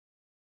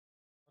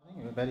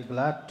We're very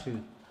glad to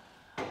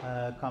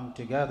come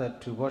together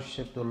to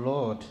worship the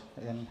Lord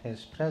in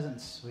His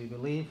presence. We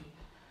believe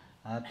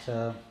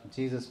that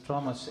Jesus'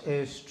 promise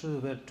is true.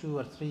 Where two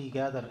or three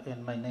gather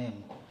in my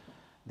name,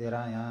 there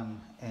I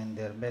am in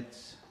their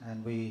midst.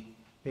 And we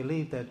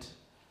believe that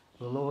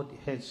the Lord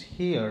is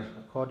here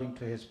according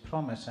to His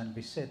promise, and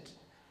we sit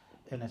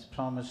in His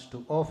promise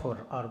to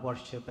offer our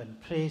worship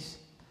and praise,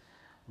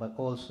 but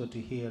also to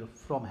hear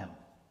from Him.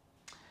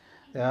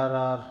 There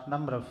are a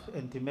number of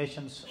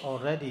intimations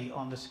already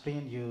on the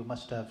screen. You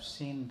must have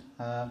seen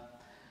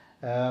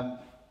one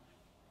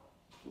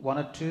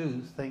or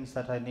two things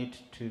that I need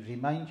to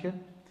remind you.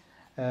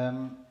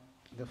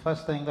 The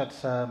first thing that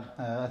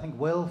I think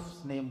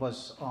Wilf's name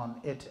was on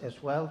it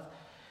as well.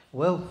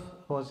 Wilf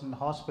was in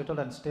hospital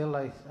and still,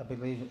 I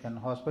believe, in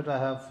hospital. I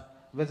have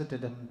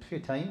visited him a few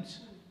times.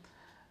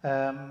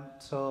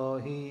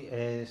 So he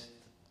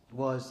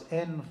was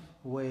in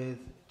with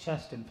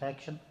chest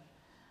infection,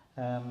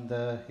 and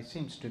he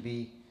seems to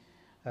be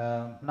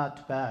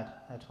not bad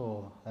at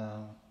all.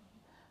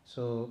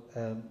 So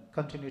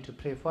continue to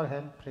pray for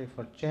him, pray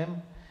for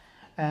Jim,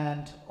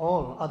 and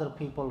all other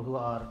people who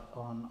are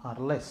on our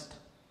list,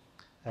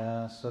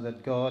 so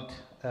that God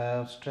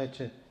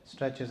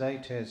stretches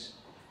out His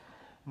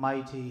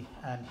mighty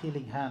and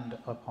healing hand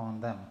upon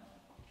them.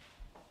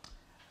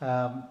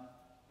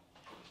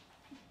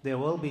 There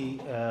will be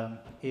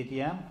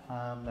ATM,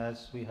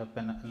 as we have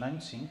been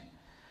announcing,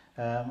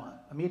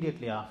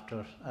 immediately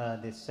after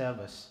this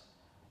service,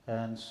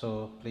 and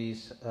so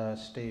please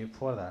stay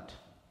for that.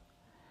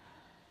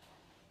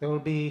 There will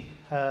be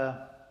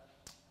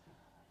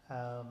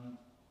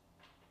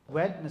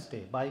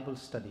Wednesday Bible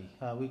study.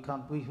 We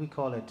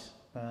call it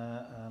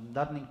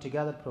Learning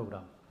Together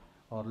program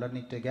or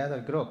Learning Together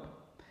group,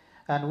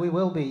 and we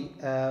will be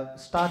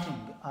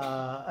starting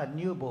a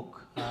new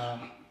book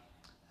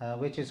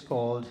which is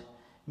called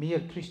Mere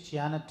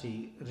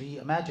Christianity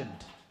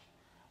Reimagined,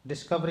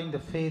 Discovering the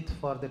Faith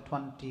for the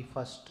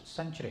 21st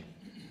Century.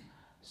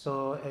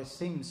 So it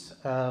seems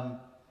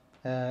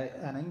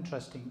an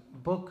interesting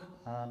book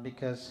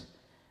because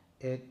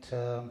it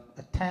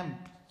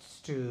attempts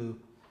to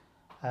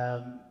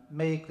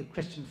make the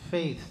Christian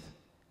faith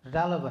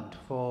relevant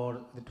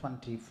for the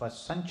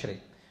 21st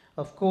century.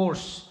 Of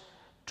course,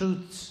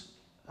 truths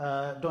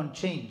don't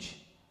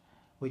change.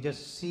 We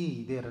just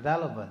see their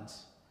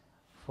relevance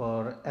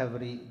for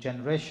every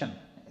generation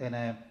in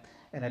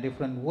a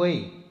different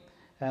way.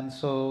 And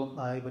so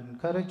I would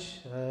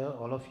encourage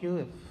all of you,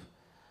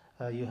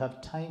 if you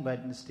have time,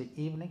 Wednesday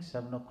evening,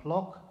 7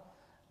 o'clock,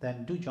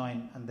 then do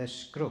join in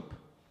this group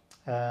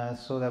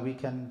so that we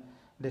can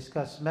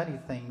discuss many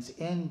things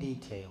in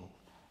detail,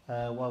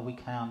 what we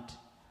can't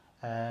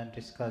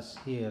discuss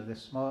here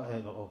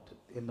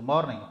in the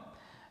morning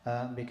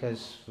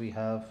because we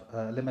have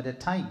limited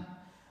time.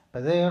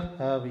 But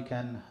there we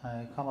can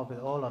come up with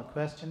all our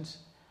questions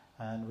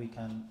and we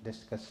can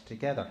discuss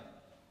together.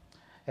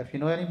 If you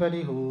know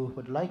anybody who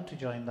would like to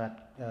join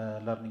that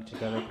Learning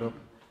Together group,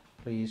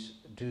 please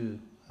do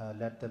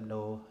let them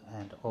know,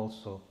 and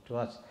also to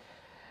us.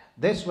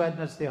 This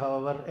Wednesday,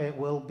 however, it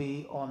will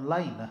be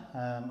online.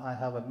 I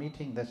have a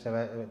meeting this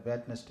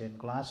Wednesday in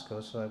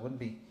Glasgow, so I wouldn't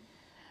be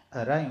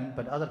around,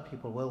 but other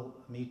people will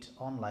meet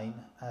online,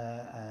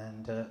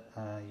 and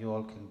you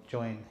all can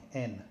join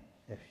in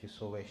if you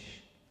so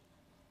wish.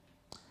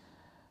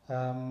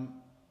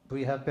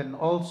 We have been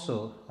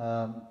also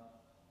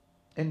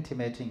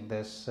intimating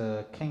this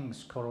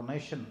King's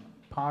coronation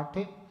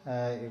party.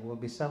 It will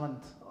be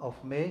 7th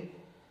of May.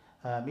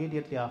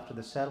 Immediately after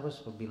the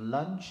service will be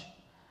lunch.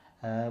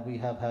 We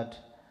have had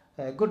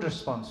a good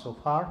response so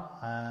far,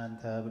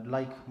 and would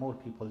like more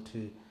people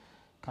to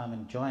come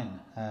and join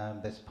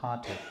this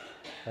party.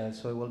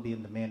 So it will be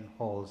in the main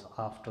halls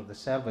after the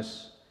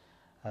service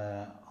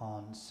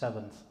on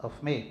 7th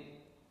of May.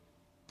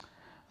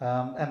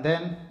 And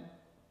then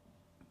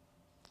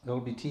there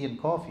will be tea and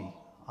coffee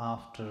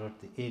after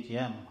the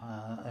AGM,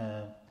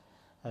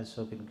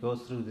 so we can go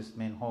through this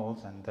main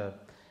halls, and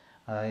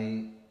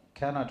I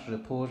cannot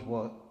report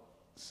what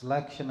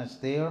selection is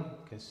there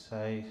because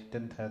I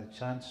didn't have a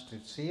chance to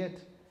see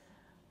it,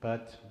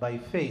 but by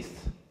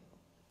faith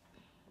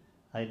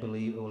I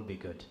believe it will be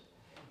good.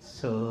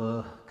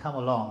 So come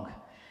along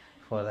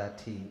for that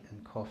tea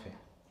and coffee.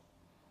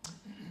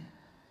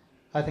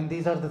 I think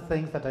these are the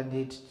things that I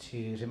need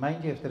to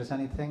remind you. If there is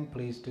anything,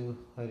 please do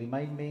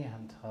remind me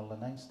and I'll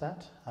announce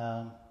that.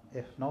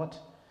 If not,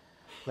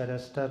 let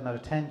us turn our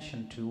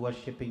attention to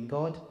worshipping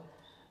God.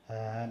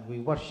 And we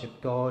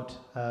worship God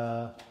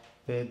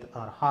with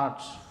our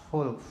hearts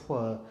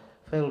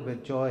filled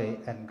with joy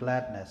and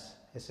gladness.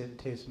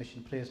 It is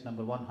mission praise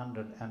number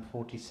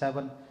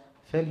 147.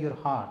 Fill your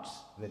hearts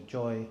with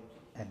joy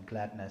and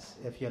gladness.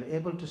 If you're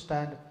able to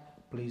stand,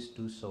 please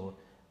do so,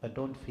 but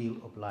don't feel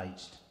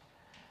obliged.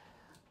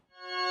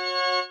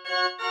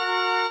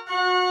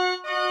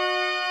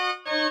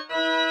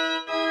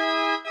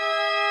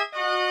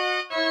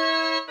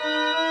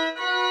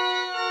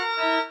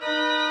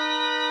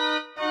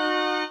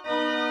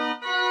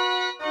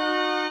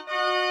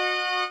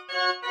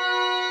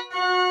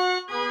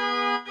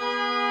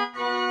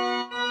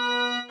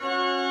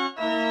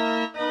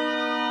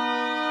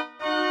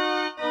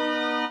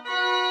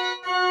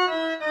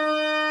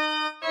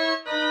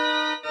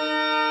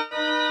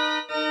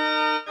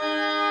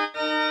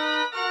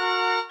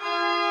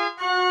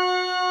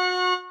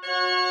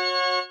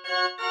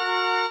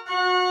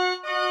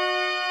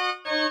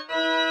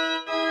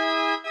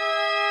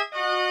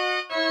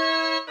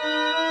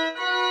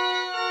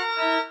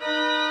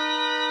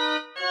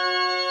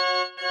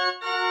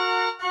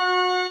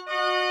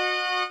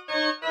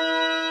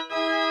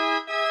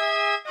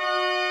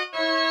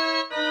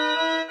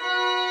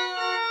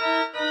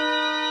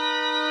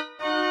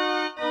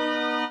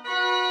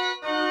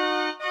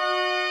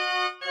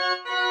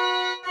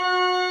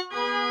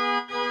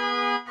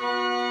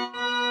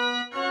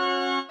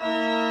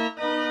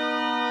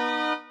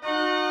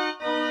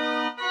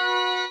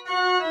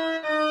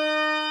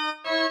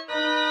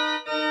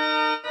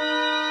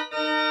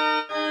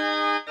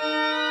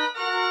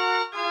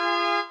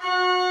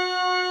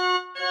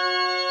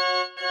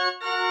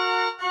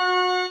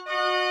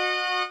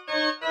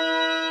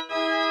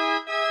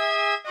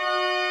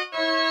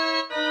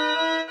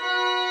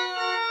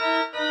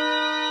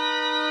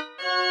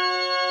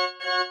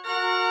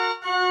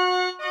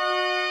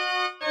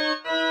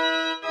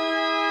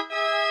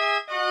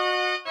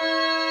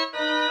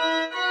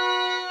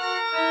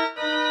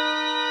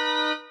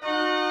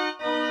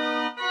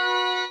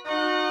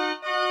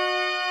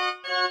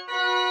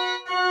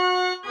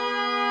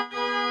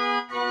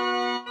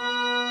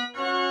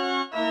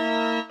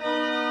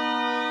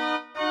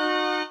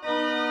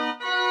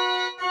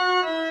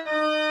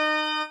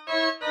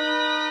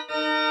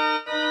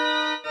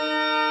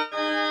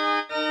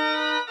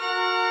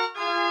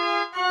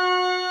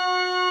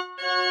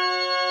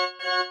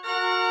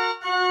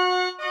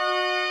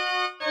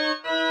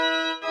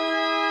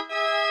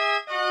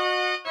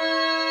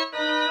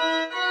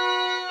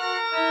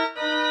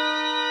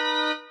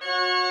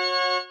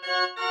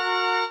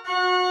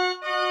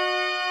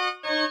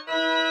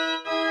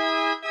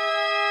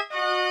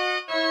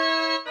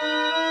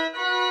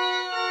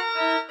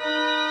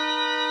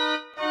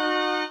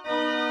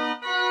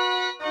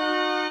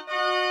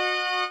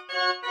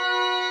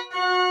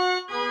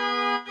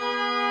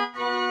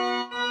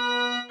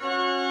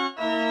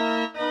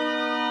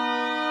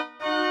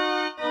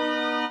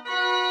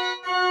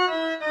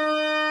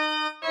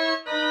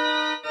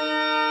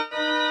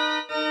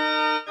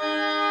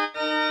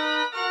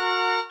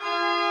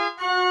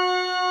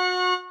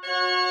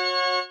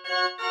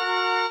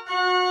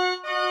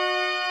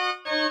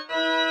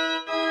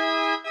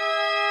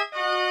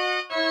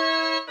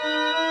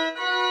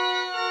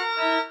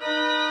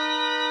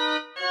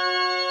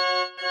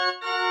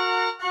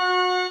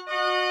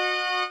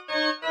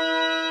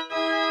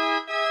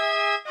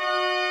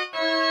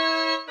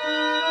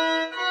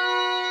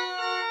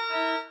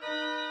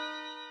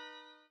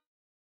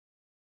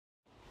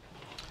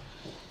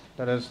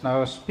 Let us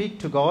now speak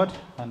to God,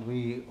 and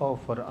we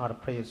offer our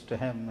praise to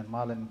Him, and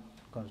Marlon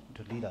is going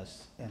to lead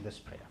us in this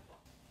prayer.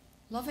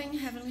 Loving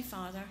Heavenly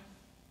Father,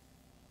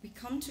 we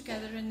come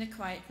together in the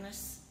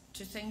quietness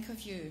to think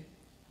of you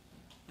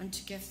and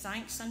to give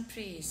thanks and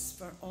praise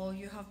for all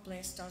you have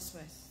blessed us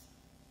with.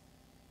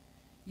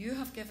 You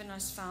have given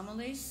us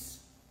families,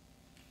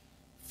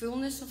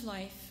 fullness of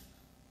life,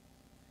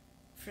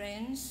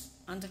 friends,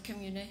 and a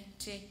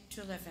community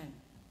to live in.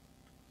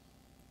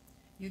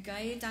 You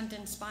guide and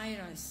inspire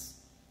us.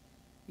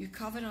 You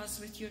cover us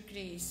with your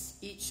grace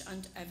each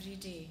and every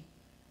day.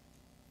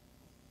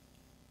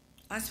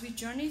 As we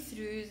journey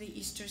through the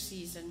Easter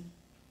season,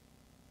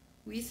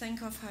 we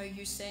think of how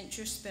you sent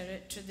your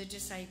Spirit to the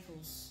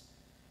disciples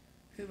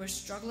who were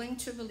struggling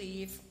to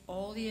believe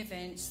all the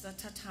events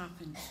that had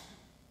happened.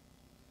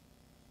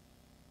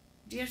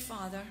 Dear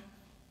Father,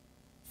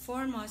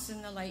 form us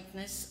in the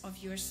likeness of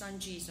your Son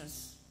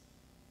Jesus,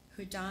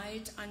 who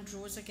died and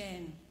rose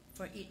again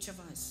for each of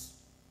us.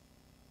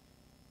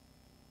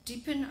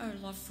 Deepen our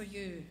love for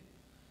you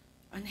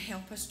and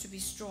help us to be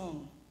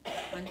strong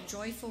and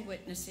joyful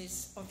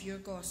witnesses of your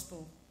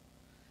gospel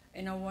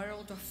in a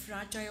world of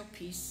fragile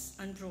peace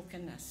and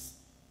brokenness.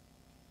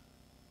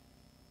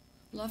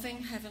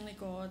 Loving Heavenly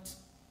God,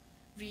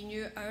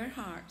 renew our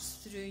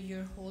hearts through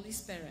your Holy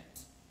Spirit,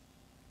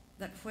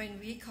 that when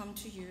we come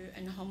to you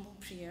in humble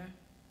prayer,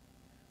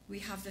 we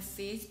have the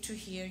faith to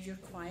hear your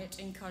quiet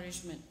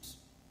encouragement.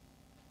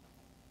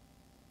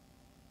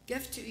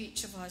 Give to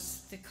each of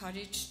us the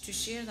courage to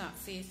share that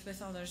faith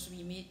with others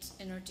we meet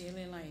in our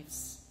daily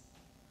lives.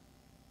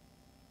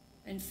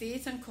 In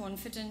faith and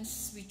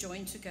confidence, we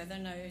join together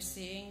now,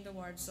 saying the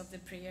words of the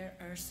prayer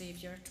our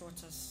Saviour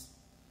taught us.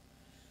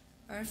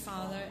 Our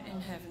Father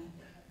in heaven,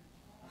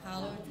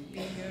 hallowed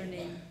be your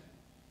name.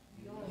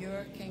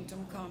 Your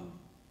kingdom come.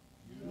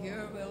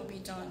 Your will be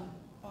done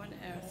on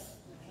earth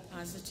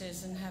as it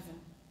is in heaven.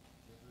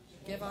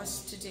 Give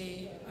us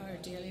today our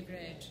daily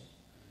bread,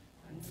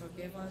 and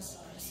forgive us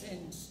our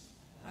sins,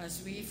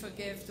 as we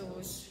forgive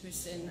those who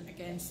sin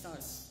against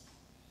us.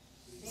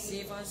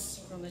 Save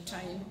us from the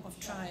time of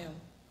trial,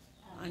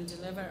 and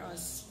deliver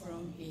us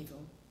from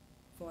evil.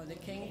 For the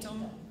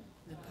kingdom,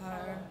 the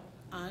power,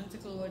 and the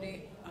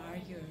glory are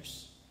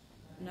yours,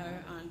 now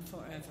and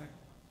forever.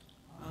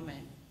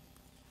 Amen.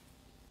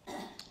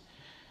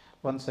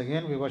 Once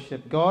again, we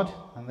worship God,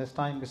 and this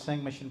time we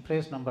sing Mission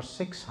Praise number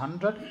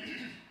 600.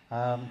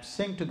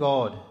 Sing to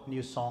God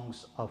new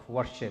songs of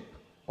worship.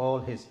 All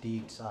his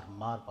deeds are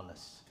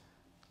marvelous.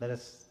 Let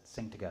us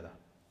sing together.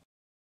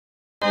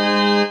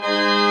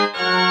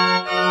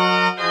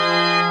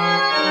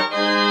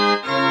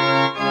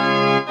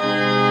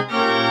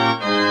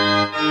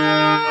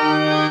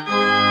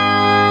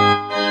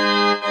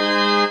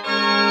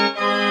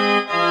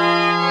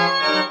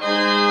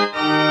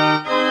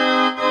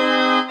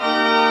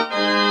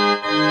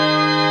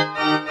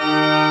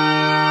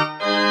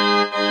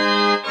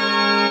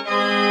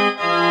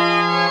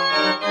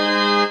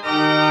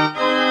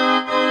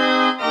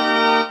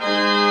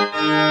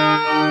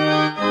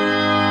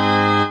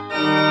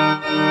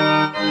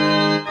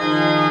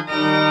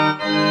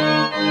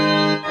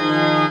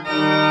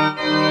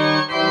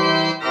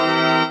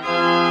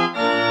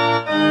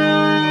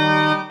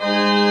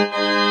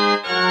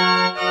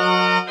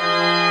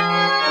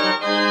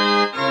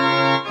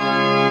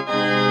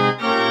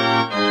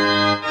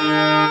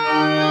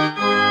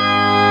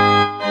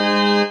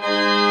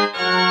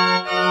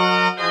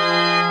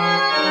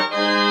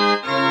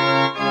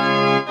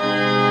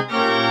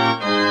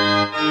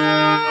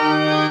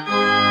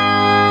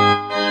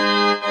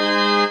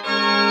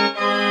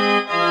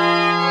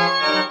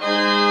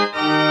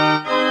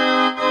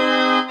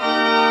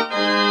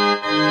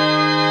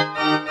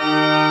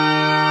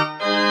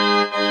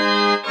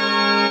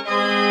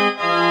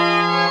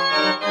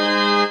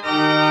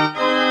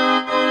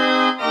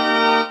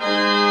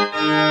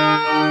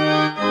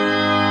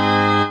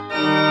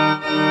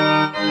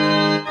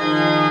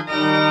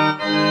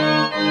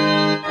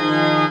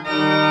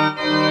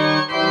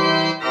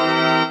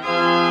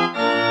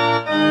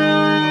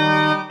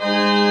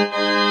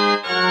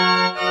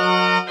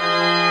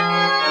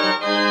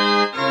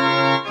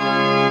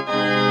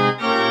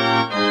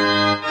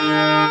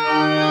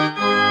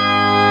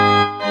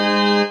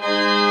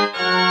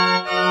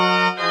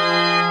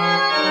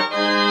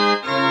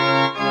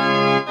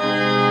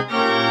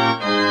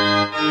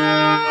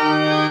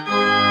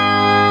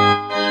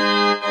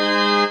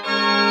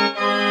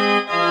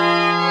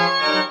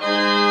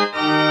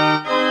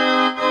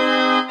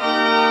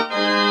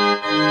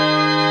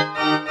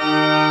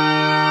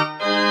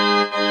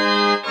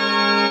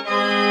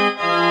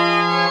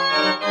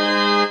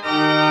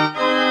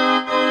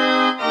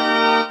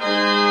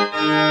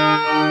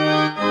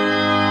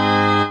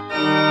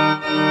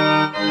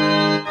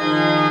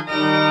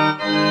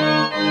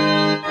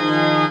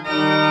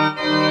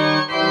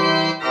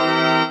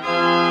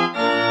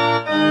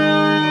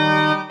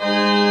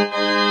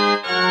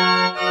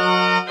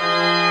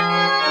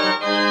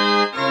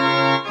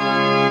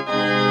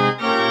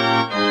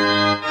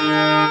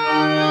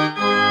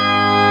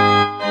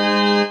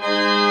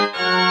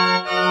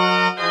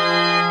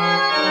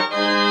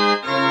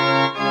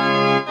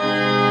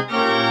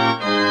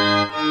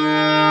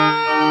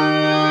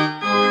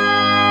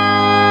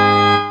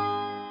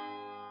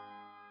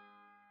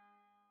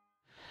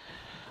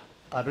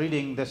 Our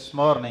reading this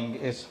morning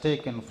is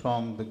taken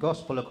from the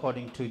Gospel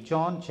according to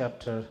John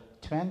chapter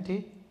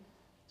 20,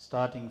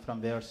 starting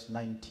from verse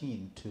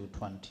 19 to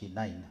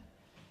 29.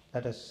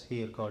 Let us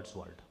hear God's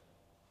word.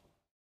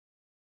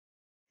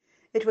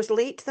 It was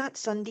late that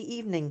Sunday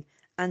evening,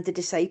 and the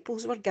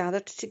disciples were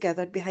gathered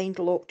together behind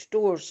locked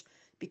doors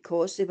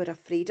because they were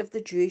afraid of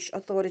the Jewish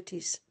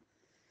authorities.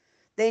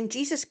 Then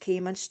Jesus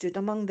came and stood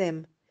among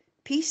them.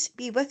 "Peace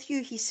be with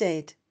you," he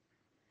said.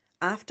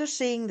 After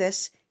saying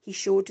this, he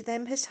showed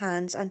them his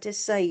hands and his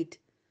side.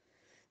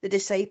 The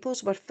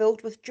disciples were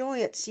filled with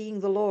joy at seeing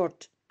the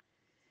Lord.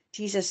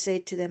 Jesus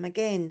said to them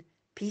again,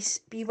 "Peace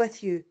be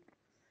with you.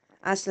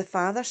 As the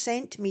Father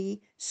sent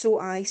me, so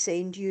I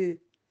send you."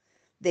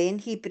 Then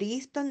he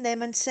breathed on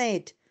them and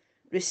said,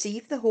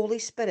 "Receive the Holy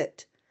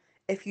Spirit.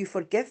 If you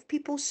forgive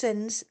people's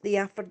sins, they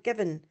are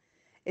forgiven.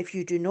 If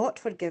you do not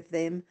forgive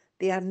them,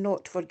 they are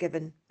not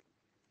forgiven."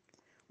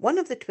 One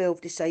of the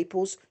 12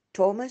 disciples,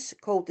 Thomas,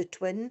 called the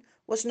twin,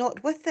 was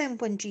not with them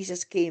when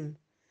Jesus came.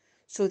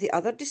 So the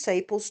other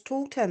disciples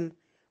told him,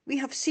 "We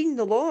have seen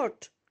the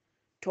Lord."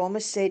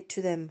 Thomas said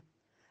to them,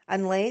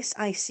 "Unless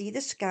I see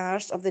the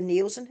scars of the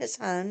nails in his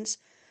hands,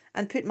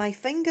 and put my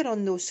finger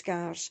on those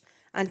scars,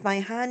 and my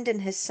hand in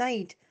his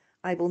side,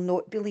 I will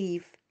not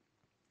believe."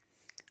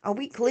 A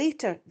week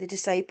later, the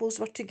disciples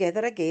were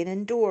together again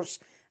indoors,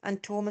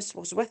 and Thomas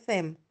was with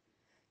them.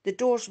 The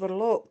doors were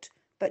locked,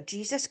 but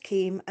Jesus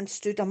came and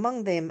stood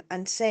among them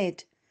and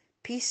said,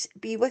 "Peace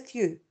be with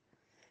you."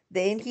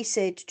 Then he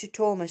said to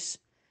Thomas,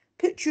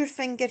 "Put your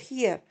finger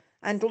here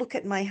and look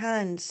at my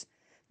hands.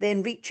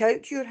 Then reach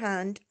out your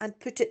hand and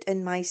put it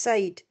in my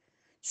side.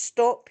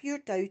 Stop your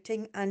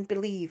doubting and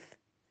believe."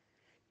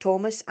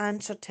 Thomas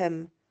answered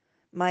him,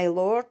 "My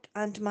Lord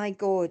and my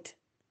God."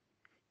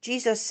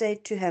 Jesus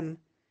said to him,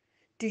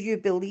 "Do you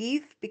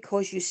believe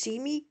because you see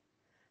me?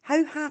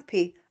 How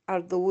happy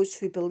are those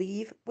who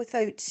believe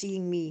without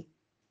seeing me."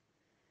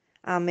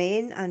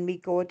 Amen, and may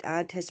God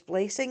add his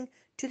blessing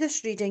to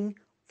this reading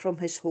from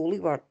his holy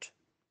word.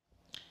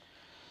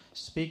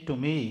 Speak to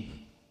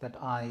me that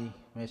I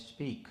may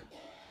speak.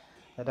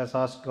 Let us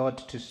ask God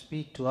to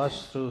speak to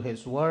us through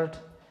his word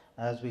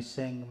as we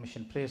sing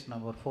mission praise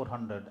number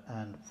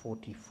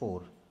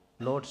 444.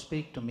 Lord,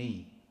 speak to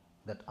me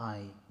that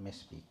I may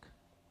speak.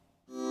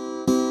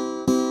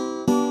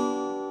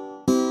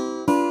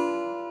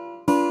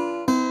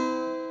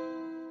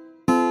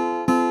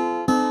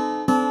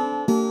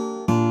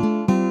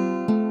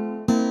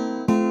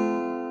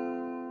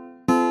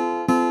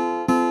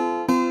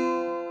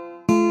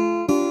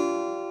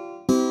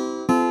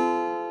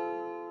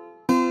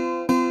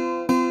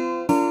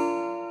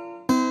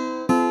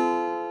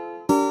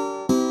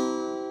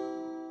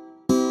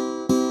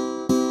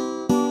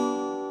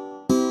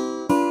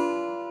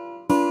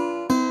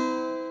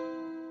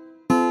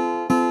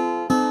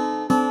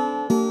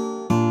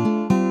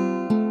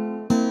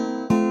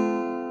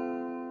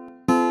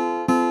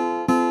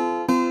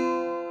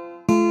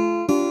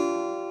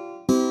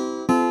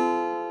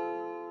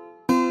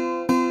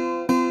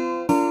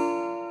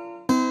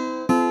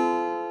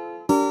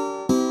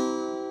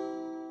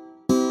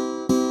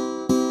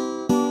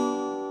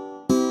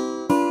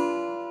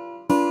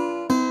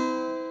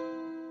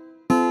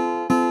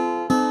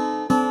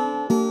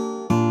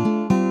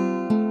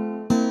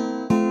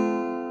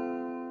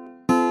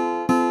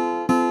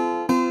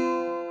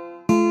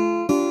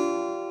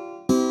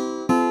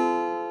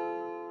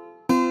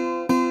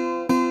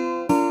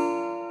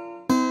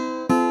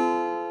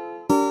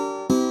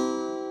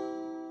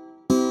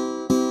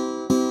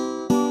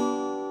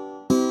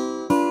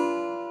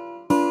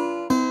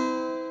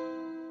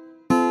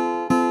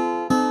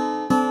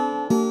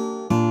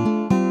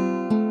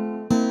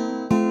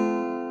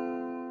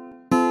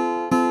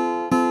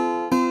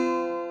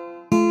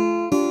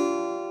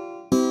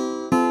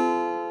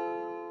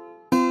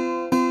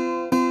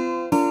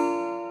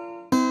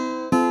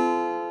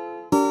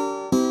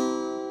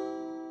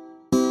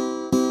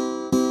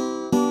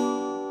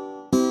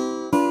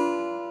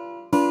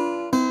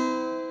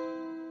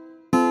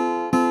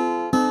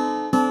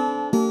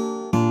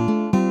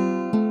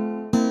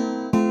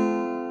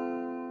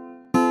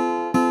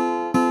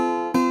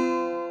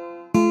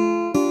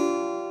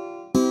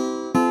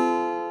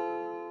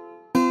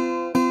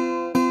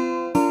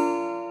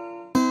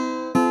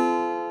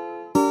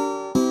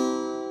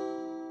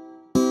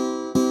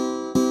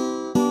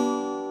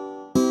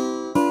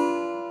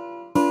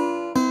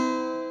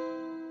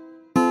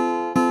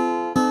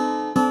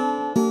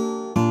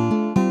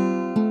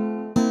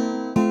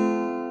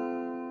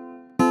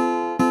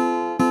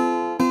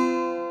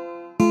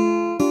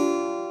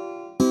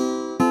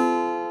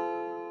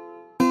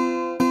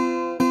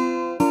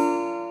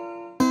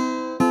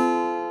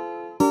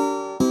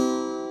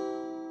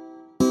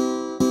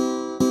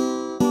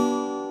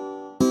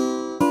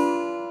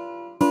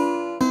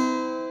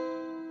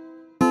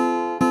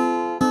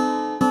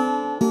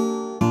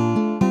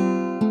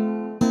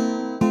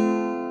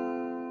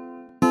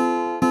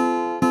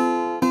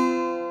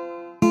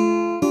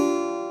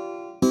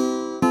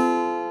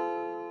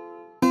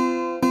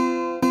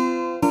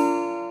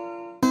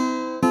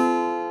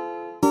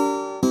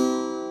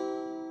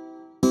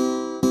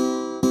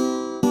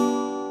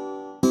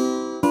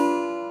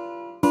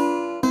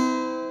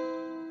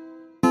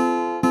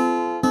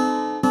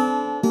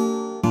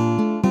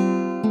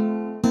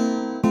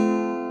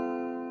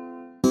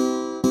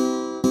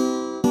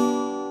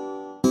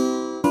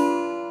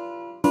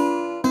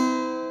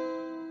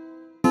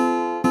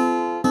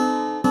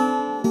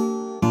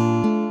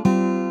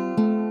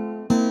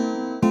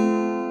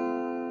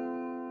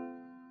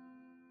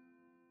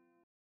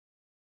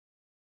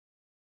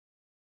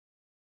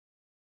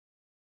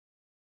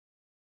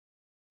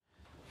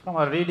 From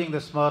our reading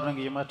this morning,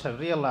 you must have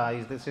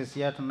realized this is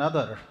yet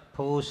another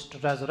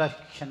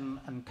post-resurrection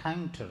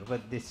encounter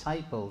with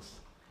disciples.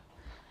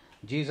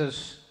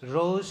 Jesus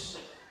rose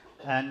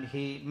and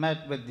he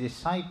met with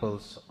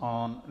disciples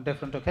on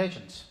different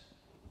occasions.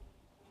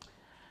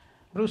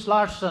 Bruce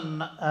Larson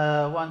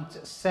once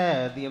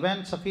said, the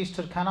events of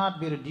Easter cannot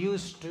be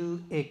reduced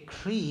to a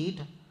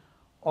creed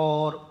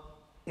or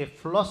a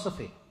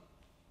philosophy.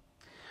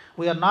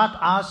 We are not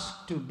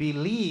asked to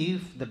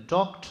believe the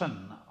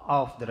doctrine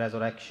of the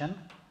resurrection.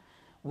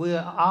 We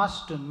are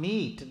asked to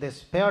meet this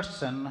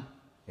person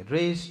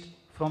raised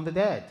from the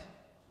dead.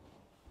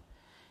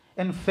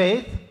 In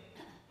faith,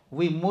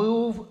 we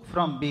move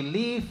from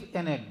belief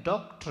in a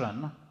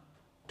doctrine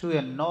to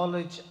a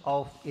knowledge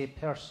of a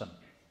person.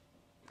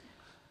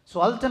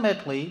 So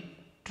ultimately,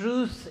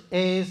 truth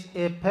is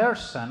a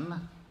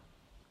person.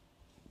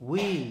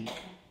 We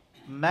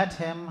met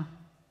him.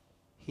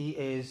 He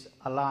is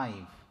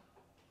alive.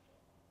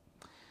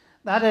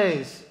 That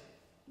is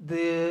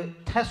the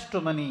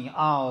testimony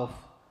of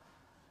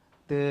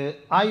the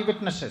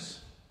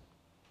eyewitnesses.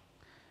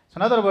 So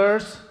in other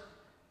words,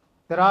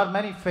 there are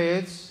many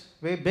faiths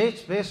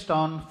based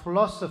on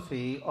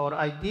philosophy or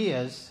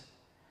ideas,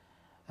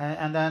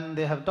 and then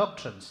they have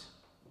doctrines.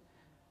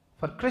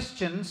 For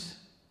Christians,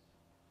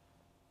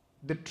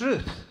 the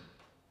truth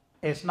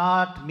is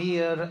not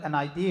mere an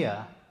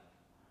idea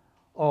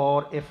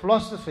or a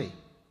philosophy.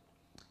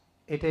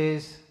 It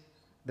is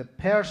the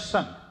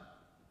person,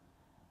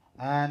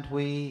 and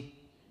we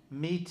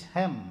meet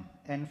him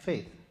in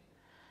faith.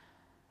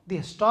 The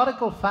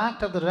historical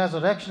fact of the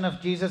resurrection of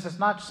Jesus is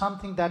not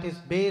something that is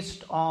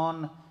based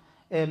on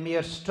a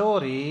mere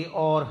story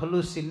or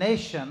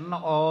hallucination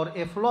or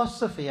a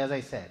philosophy, as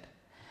I said.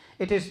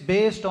 It is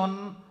based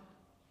on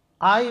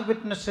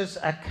eyewitnesses'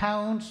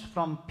 accounts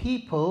from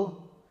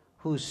people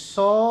who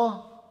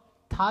saw,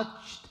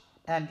 touched,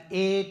 and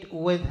ate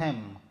with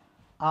him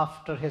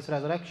after his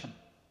resurrection.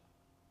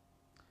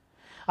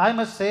 I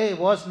must say it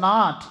was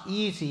not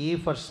easy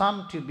for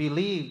some to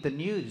believe the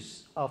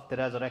news of the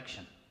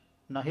resurrection.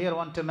 Now here I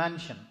want to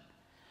mention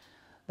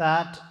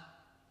that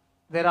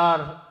there are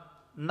a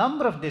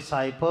number of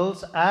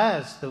disciples,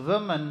 as the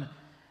women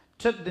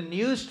took the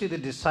news to the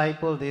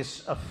disciples,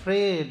 these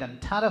afraid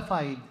and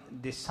terrified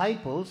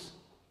disciples,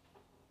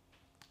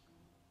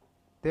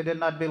 they did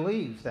not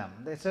believe them.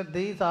 They said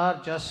these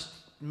are just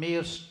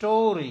mere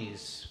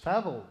stories,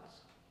 fables.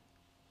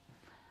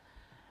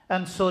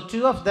 And so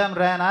two of them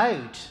ran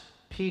out,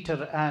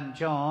 Peter and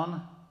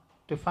John,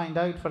 to find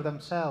out for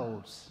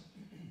themselves.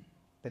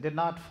 They did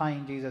not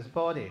find Jesus'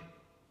 body.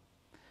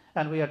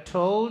 And we are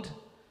told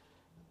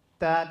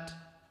that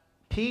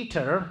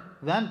Peter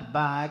went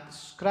back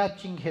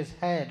scratching his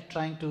head,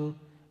 trying to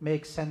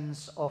make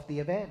sense of the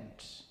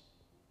event.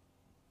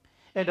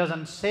 It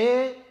doesn't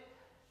say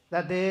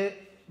that they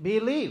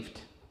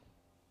believed.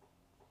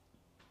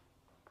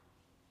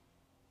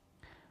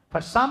 For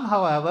some,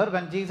 however,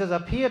 when Jesus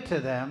appeared to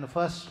them the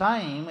first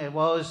time, it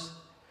was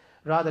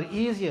rather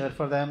easier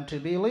for them to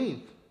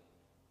believe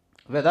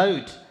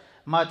without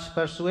much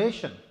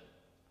persuasion.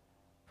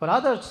 For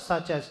others,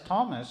 such as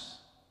Thomas,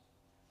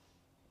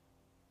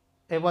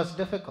 it was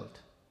difficult.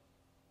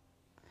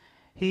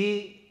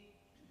 He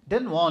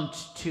didn't want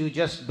to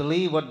just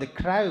believe what the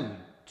crowd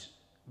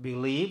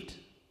believed.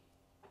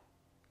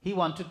 He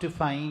wanted to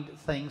find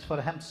things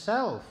for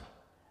himself.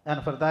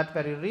 And for that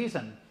very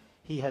reason,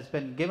 he has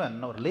been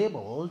given or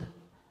labeled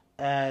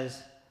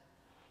as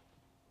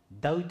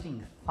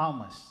Doubting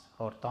Thomas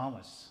or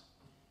Thomas.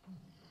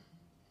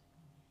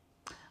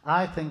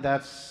 I think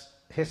that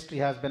history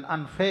has been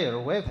unfair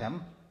with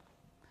him.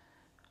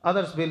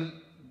 Others will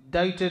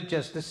doubt it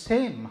just the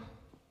same.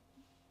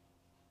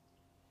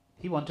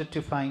 He wanted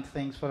to find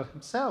things for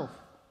himself.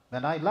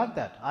 And I like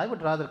that. I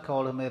would rather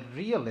call him a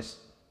realist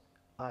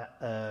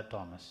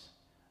Thomas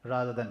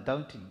rather than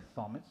Doubting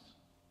Thomas.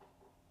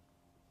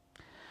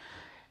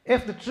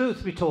 If the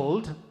truth be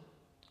told,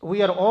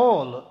 we are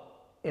all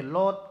a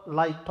lot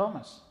like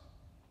Thomas.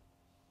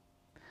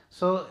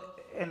 So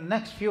in the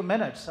next few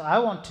minutes, I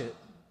want to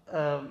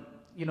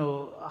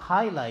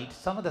highlight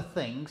some of the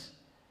things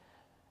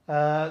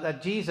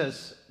that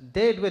Jesus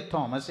did with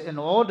Thomas in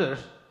order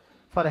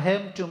for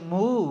him to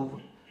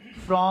move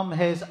from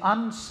his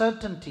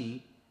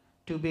uncertainty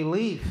to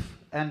belief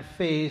and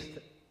faith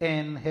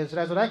in his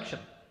resurrection.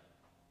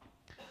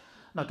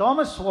 Now,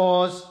 Thomas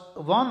was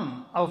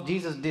one of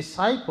Jesus'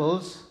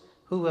 disciples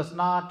who was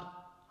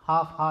not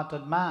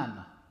half-hearted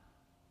man.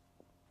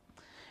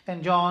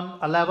 In John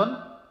 11,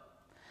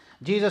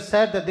 Jesus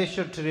said that they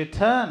should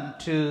return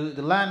to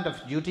the land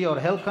of Judea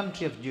or hill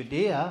country of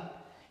Judea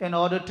in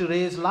order to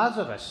raise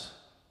Lazarus,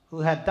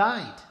 who had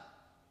died.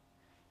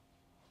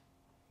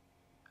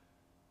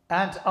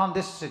 And on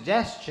this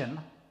suggestion,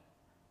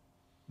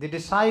 the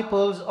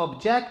disciples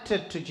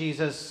objected to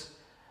Jesus'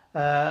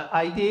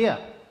 idea.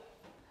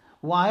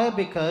 Why?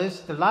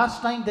 Because the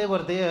last time they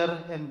were there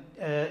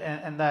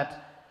in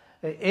that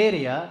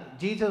area,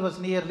 Jesus was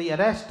nearly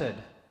arrested.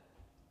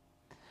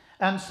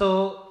 And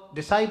so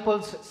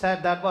disciples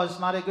said that was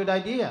not a good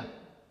idea.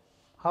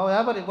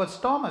 However, it was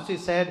Thomas who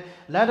said,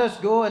 let us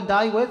go and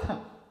die with him.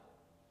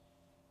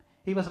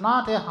 He was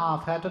not a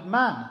half-hearted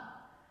man.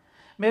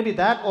 Maybe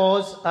that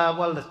was,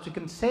 you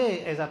can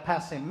say is a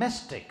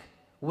pessimistic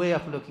way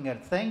of looking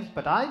at things,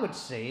 but I would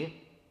say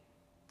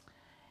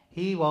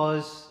he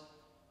was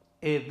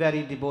a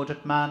very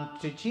devoted man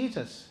to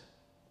Jesus.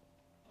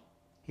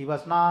 He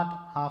was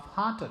not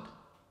half-hearted.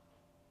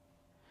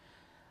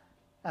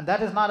 And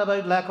that is not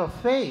about lack of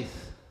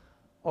faith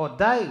or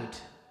doubt.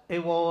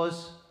 It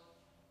was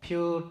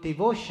pure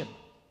devotion.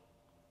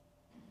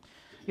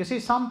 You see,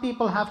 some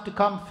people have to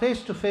come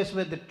face to face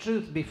with the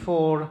truth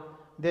before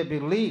they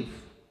believe.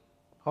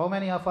 How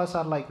many of us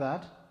are like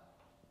that?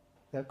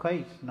 There are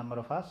quite a number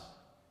of us,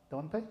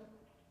 don't they?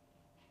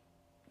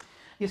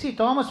 You see,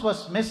 Thomas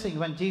was missing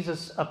when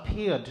Jesus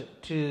appeared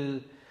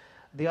to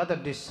the other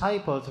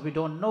disciples. We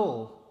don't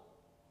know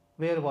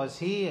where was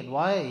he and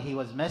why he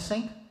was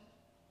missing.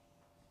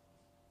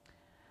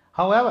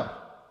 However,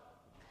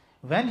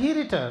 when he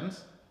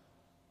returns,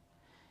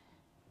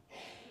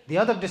 the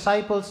other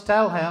disciples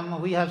tell him,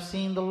 we have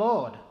seen the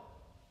Lord.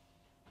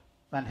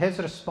 And his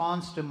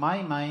response, to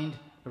my mind,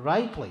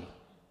 rightly,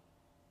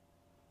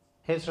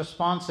 his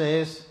response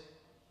is,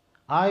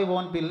 I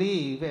won't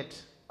believe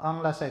it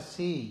unless I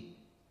see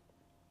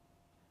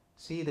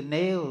the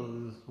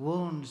nail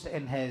wounds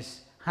in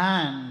his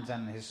hands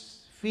and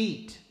his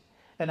feet,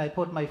 and I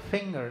put my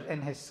fingers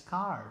in his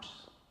scars.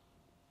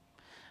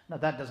 Now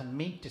that doesn't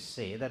mean to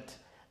say that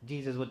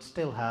Jesus would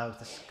still have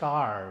the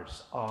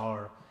scars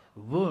or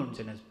wounds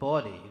in his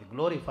body. The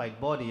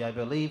glorified body, I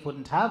believe,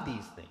 wouldn't have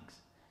these things.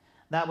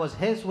 That was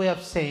his way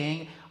of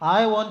saying,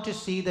 I want to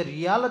see the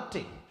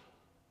reality.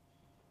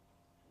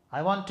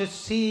 I want to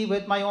see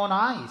with my own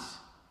eyes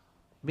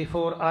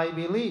before I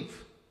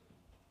believe.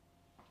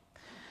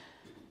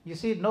 You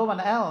see, no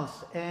one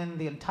else in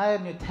the entire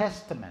New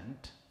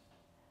Testament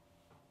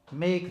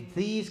make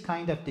these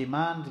kind of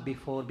demands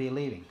before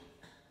believing.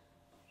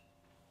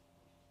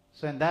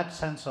 So in that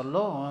sense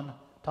alone,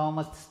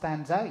 Thomas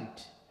stands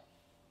out.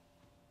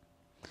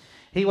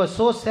 He was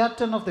so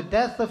certain of the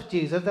death of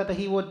Jesus that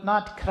he would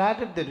not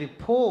credit the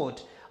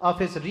report of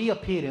his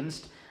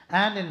reappearance,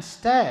 and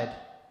instead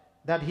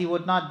that he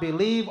would not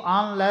believe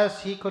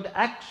unless he could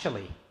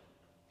actually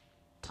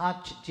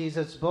touch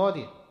Jesus'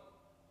 body.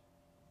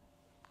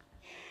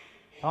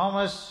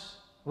 Thomas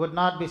would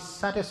not be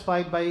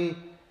satisfied by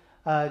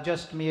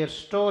just mere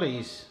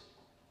stories.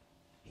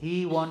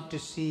 He wanted to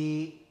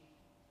see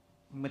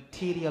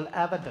material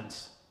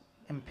evidence,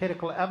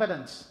 empirical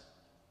evidence.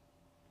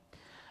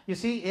 You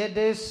see, 8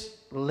 days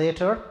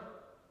later,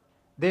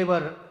 they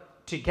were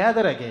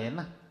together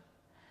again.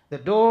 The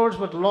doors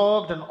were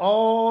locked, and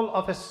all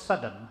of a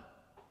sudden,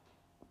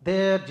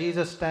 there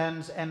Jesus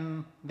stands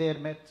in their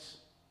midst.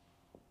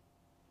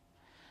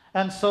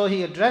 And so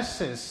he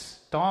addresses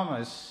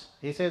Thomas.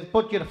 He says,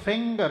 put your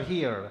finger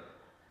here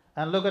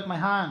and look at my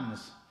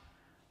hands.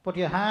 Put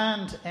your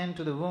hand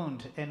into the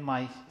wound in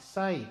my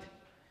side.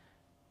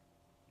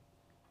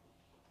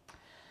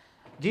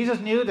 Jesus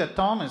knew that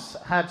Thomas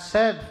had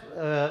said,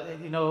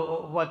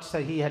 what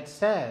he had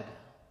said.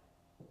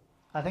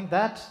 I think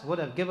that would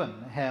have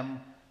given him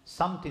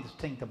something to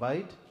think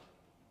about.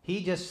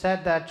 He just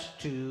said that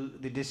to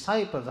the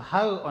disciples.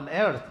 How on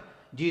earth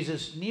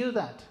Jesus knew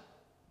that?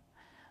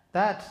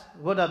 That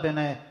would have been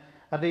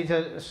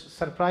a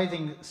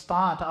surprising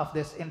start of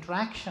this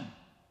interaction.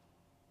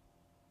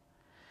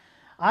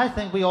 I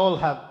think we all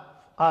have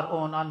our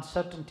own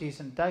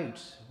uncertainties and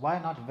doubts. Why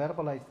not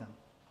verbalize them?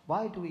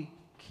 Why do we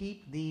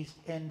keep these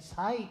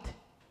inside?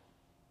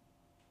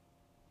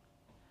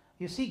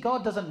 You see,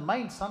 God doesn't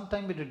mind.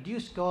 Sometimes we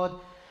reduce God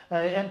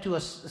into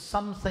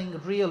something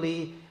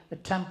really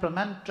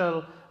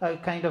temperamental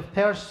kind of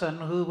person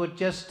who would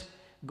just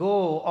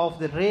go off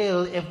the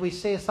rail if we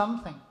say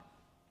something.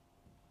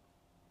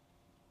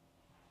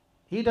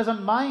 He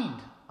doesn't mind.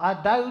 Our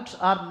doubts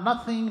are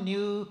nothing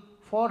new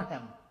for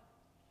him.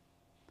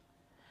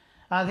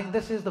 I think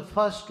this is the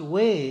first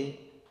way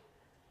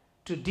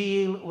to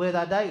deal with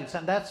our doubts,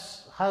 and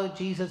that's how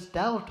Jesus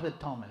dealt with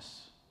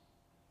Thomas.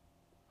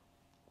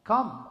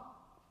 Come,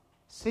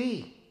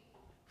 see,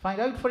 find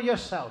out for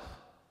yourself.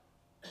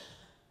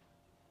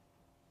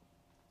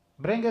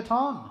 Bring it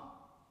on.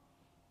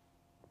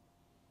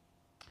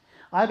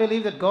 I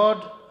believe that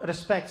God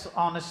respects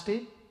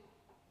honesty,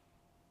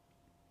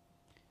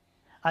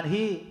 and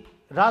he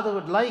rather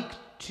would like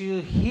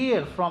to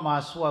hear from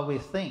us what we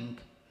think,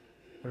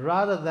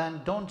 rather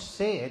than don't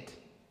say it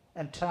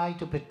and try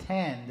to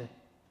pretend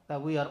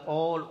that we are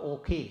all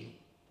okay.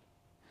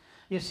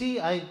 You see,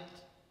 I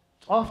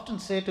often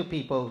say to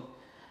people,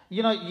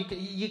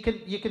 you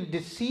can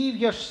deceive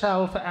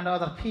yourself and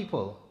other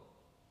people.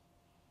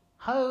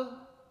 How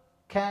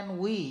can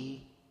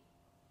we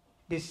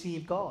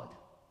deceive God?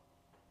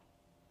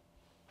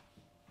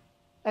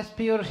 It's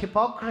pure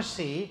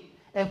hypocrisy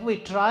if we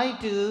try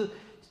to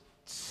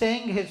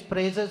sing his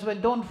praises when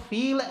we don't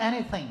feel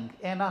anything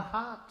in our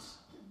hearts.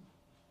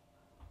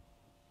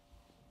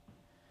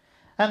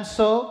 And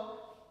so,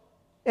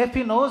 if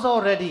he knows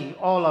already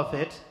all of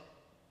it,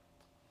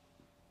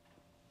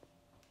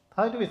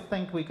 How do we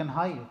think we can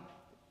hide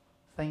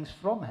things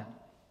from him?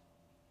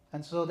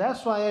 And so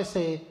that's why I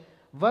say,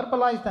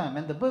 verbalize them.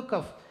 In the book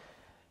of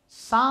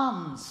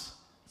Psalms,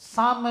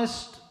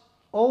 psalmists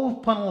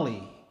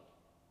openly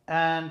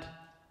and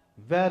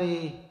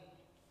very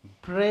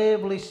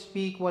bravely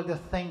speak what they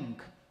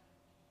think.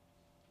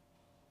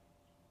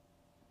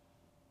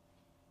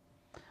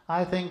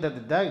 I think that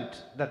the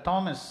doubt that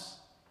Thomas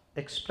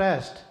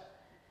expressed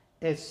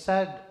is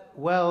said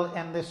well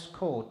in this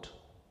quote.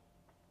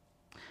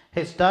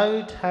 His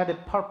doubt had a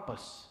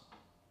purpose.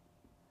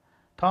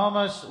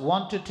 Thomas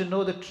wanted to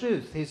know the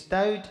truth. His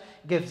doubt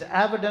gives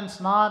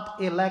evidence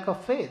not a lack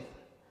of faith,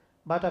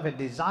 but of a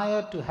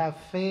desire to have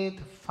faith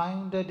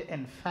founded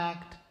in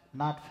fact,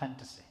 not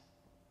fantasy.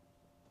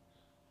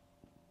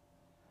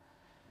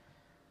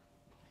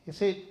 You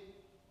see,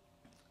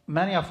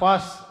 many of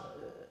us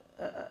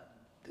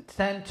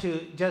tend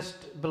to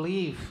just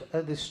believe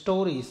the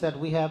stories that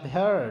we have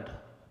heard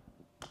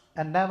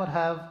and never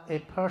have a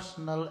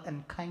personal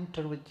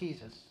encounter with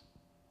Jesus.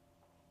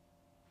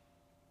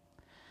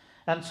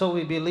 And so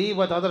we believe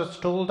what others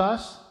told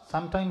us.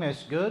 Sometimes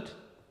it's good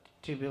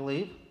to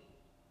believe.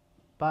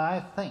 But I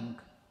think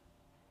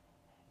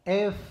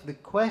if the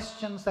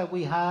questions that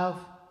we have,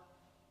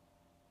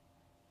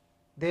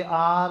 they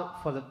are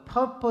for the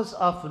purpose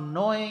of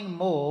knowing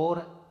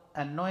more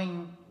and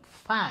knowing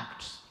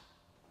facts,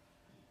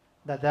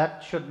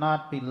 that should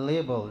not be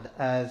labeled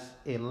as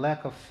a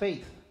lack of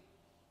faith.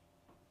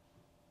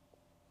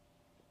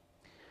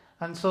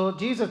 And so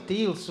Jesus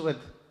deals with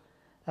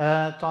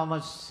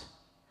Thomas'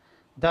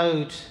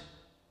 doubt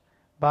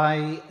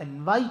by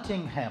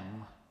inviting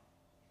him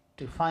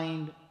to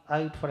find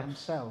out for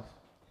himself.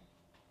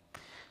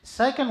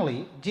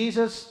 Secondly,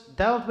 Jesus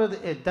dealt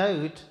with a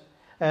doubt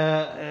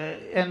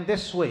in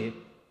this way.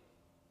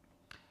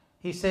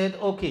 He said,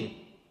 okay,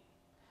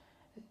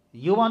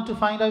 you want to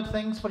find out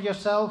things for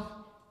yourself?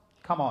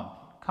 Come on,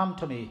 come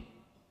to me.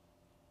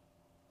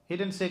 He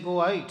didn't say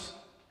go out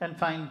and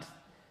find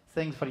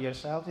things for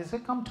yourself. He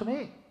said, come to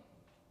me.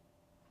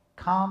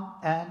 Come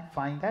and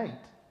find out.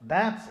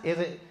 That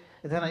is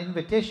an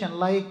invitation,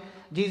 like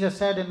Jesus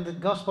said in the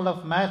Gospel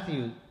of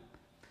Matthew,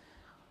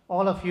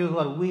 all of you who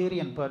are weary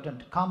and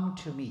burdened, come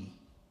to me,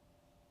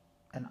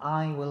 and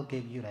I will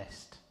give you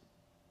rest.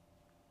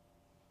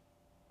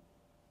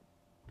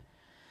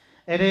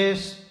 It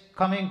is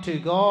coming to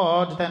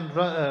God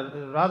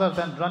rather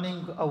than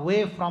running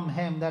away from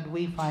him that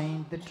we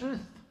find the truth.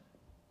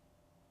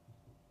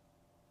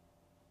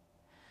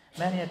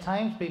 Many a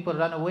times people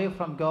run away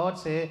from God,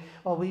 say,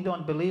 oh, we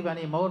don't believe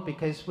anymore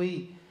because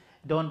we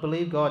don't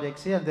believe God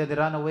exists, and they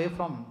run away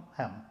from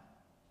him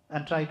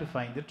and try to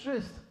find the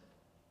truth.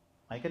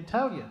 I can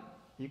tell you,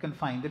 you can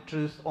find the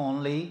truth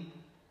only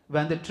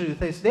when the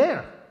truth is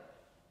there.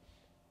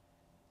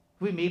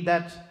 We meet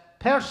that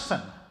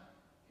person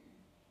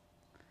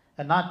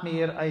and not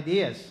mere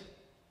ideas.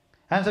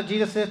 And so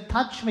Jesus says,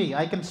 touch me,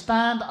 I can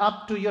stand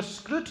up to your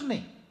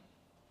scrutiny.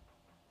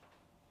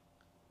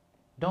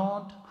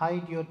 Don't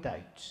hide your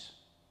doubts.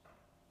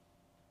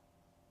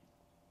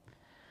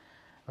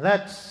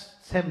 Let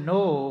him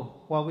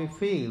know what we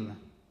feel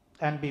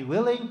and be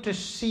willing to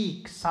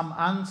seek some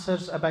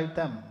answers about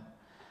them.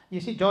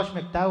 You see, Josh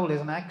McDowell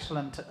is an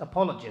excellent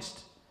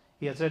apologist.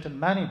 He has written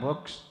many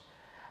books,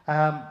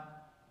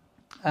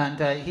 and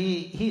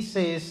he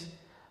says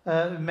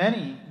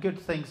many good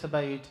things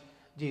about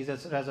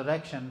Jesus'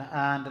 resurrection.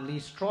 And Lee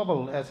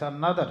Strobel is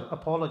another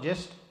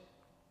apologist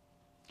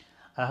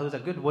who's a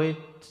good way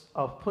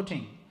of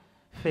putting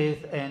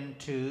faith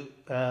into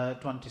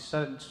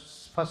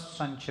 21st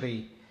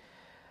century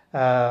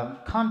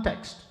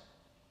context.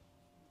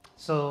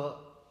 So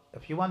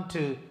if you want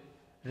to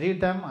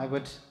read them, I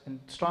would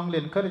strongly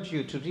encourage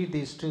you to read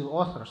these two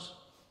authors.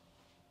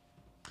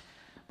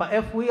 But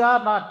if we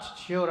are not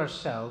sure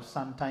ourselves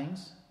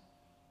sometimes,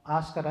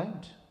 ask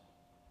around.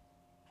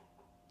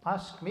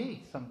 Ask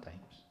me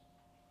sometimes.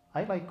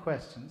 I like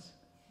questions.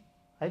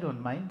 I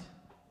don't mind.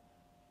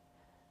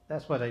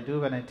 That's what I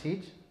do when I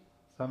teach.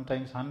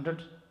 Sometimes 100,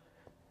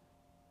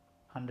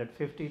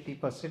 150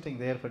 people sitting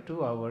there for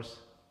 2 hours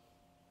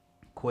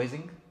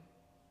quizzing.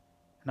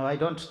 Now, I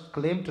don't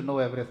claim to know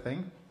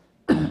everything.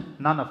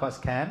 None of us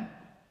can.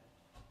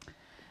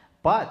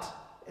 But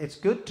it's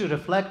good to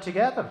reflect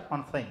together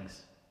on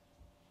things.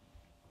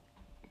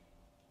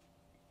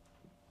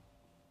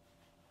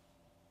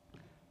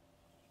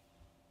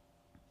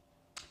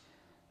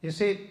 You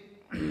see,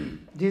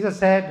 Jesus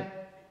said,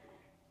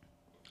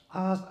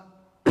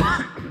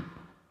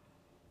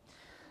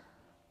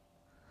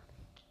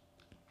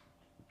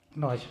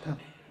 no, I should have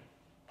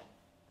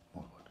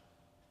more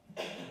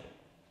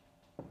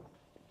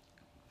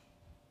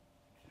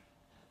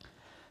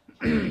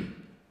word.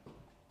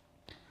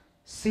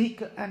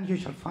 Seek and you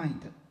shall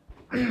find.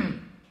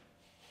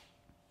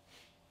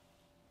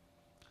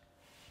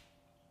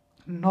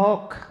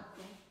 Knock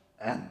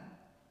and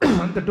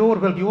the door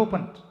will be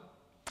opened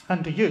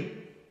unto you.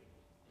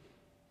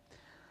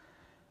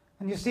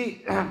 And you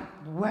see,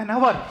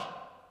 whenever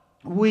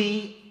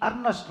we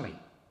earnestly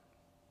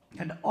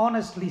and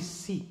honestly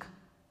seek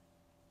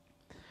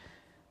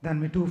then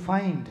we do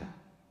find.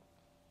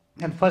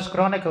 And 1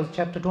 Chronicles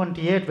chapter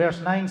 28 verse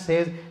 9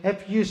 says,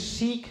 if you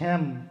seek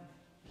him,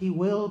 he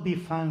will be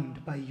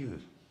found by you.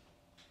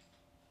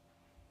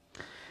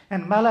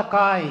 And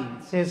Malachi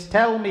says,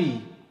 tell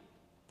me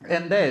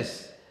in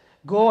this,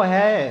 go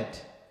ahead,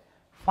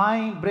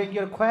 bring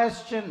your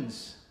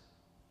questions.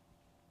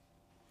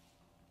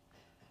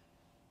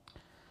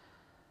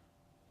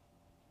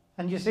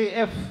 And you see,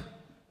 if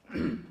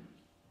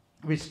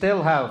we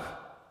still have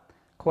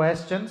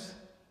questions,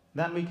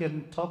 then we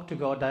can talk to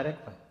God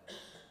directly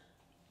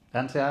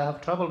and say, I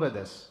have trouble with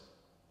this.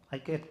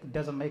 It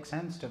doesn't make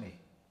sense to me.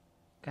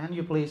 Can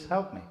you please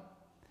help me?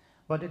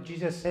 What did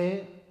Jesus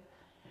say?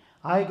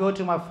 I go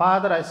to my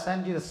Father, I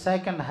send you the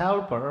second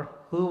helper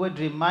who would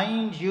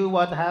remind you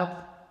what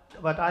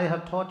I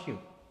have taught you.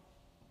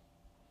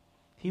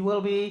 He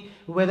will be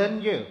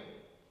within you.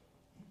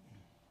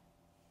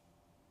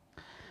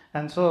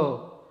 And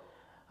so,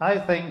 I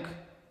think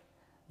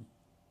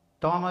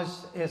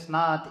Thomas is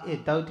not a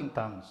doubting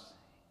Thomas.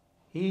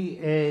 He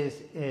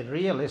is a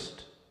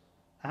realist,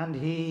 and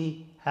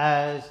he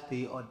has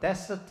the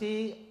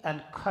audacity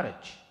and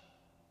courage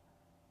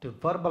to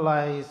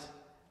verbalize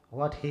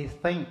what he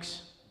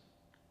thinks.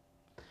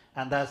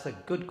 And that's a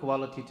good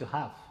quality to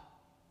have.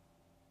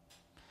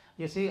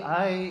 You see,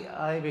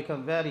 I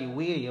become very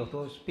weary of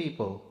those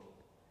people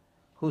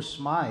who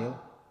smile,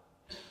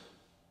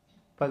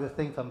 but they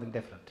think something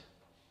different.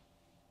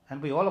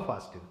 And all of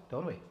us do,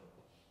 don't we?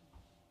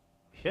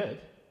 We should.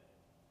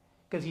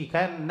 Because you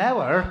can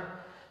never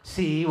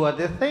see what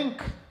they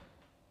think.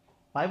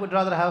 I would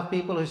rather have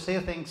people who say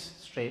things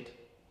straight.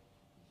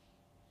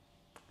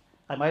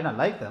 I might not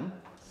like them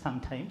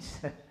sometimes.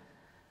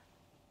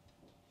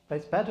 But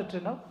it's better to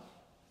know.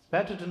 It's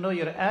better to know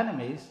your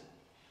enemies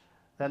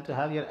than to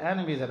have your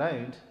enemies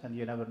around and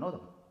you never know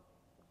them.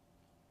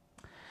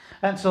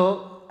 And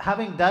so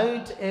having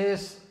doubt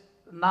is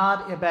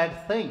not a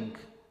bad thing.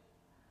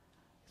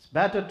 It's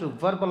better to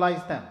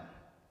verbalize them.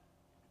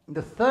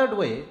 The third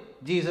way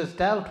Jesus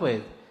dealt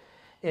with,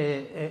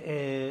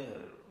 if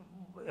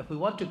we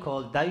want to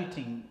call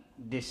doubting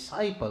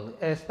disciple,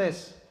 is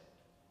this.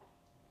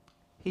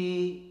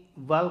 He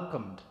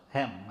welcomed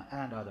him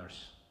and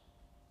others.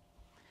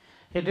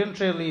 He didn't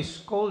really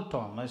scold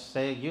Thomas,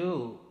 say,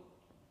 you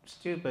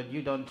stupid,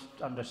 you don't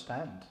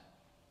understand.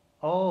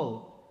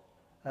 All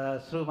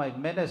through my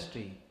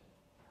ministry,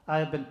 I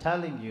have been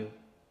telling you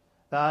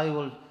that I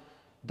will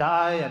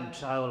die and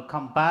I will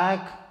come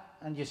back,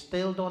 and you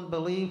still don't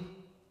believe?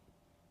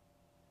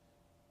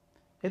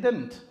 He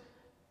didn't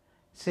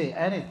say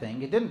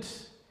anything. He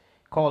didn't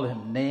call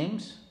him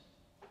names.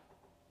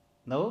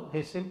 No,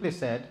 he simply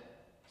said,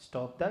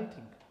 stop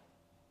doubting.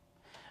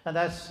 And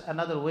that's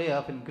another way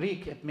of, in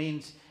Greek, it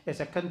means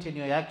it's a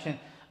continuing action.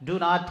 Do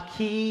not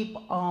keep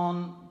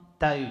on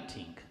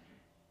doubting.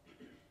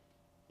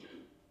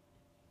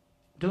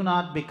 Do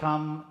not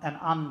become an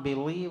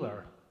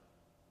unbeliever.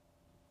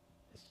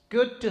 It's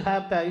good to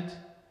have doubt,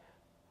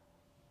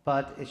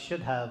 but it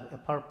should have a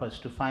purpose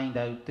to find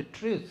out the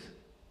truth.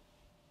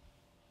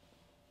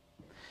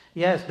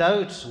 Yes,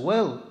 doubts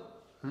will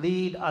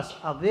lead us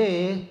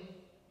away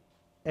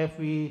if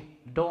we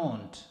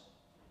don't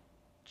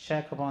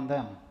check upon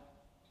them.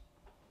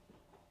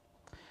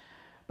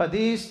 But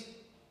these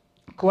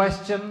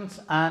questions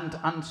and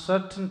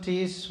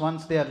uncertainties,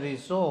 once they are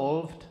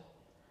resolved,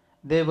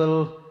 they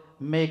will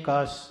make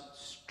us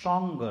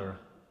stronger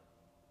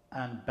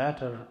and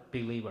better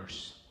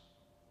believers.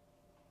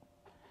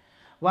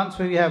 Once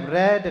we have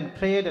read and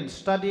prayed and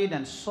studied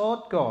and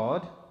sought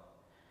God,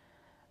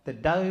 the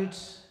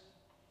doubts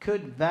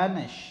could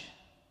vanish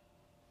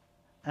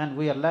and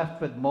we are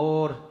left with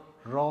more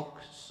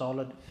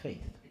rock-solid faith.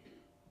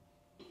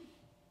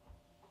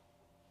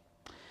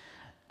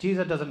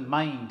 Jesus doesn't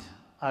mind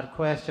our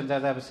questions,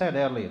 as I've said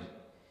earlier.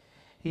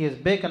 He is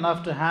big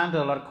enough to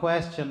handle our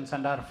questions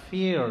and our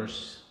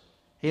fears.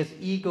 His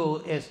ego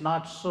is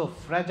not so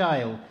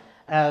fragile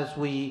as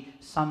we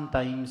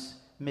sometimes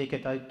make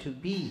it out to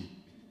be.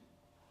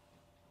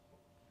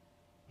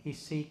 He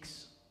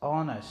seeks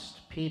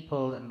honest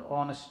people and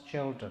honest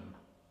children.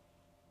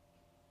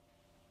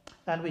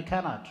 And we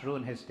cannot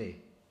ruin his day.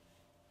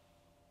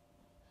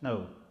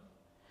 No.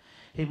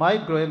 He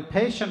might grow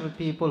impatient with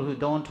people who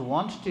don't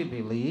want to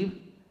believe,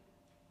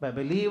 but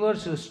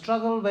believers who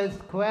struggle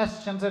with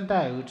questions and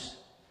doubts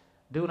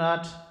do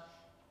not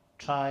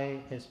try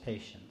his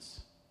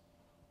patience.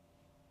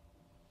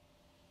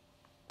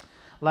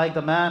 Like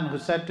the man who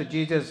said to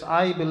Jesus,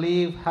 I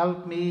believe,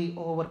 help me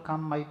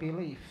overcome my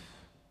belief.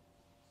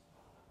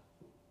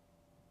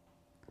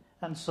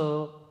 And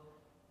so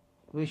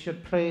we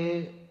should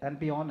pray and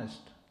be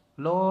honest.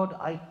 Lord,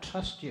 I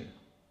trust you.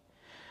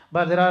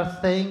 But there are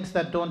things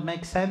that don't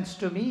make sense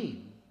to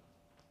me.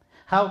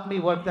 Help me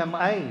work them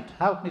out.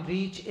 Help me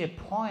reach a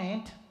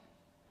point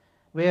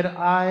where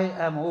I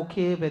am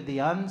okay with the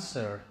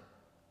answer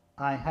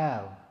I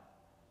have.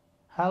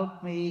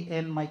 Help me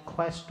in my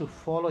quest to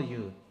follow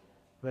you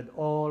with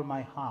all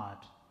my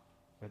heart,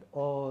 with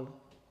all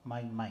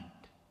my mind.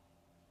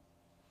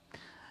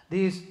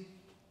 These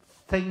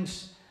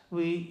things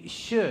we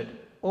should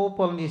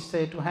openly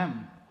say to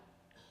him.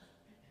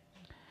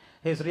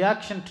 His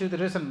reaction to the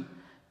risen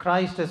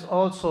Christ is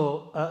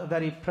also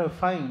very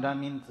profound.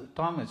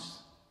 Thomas.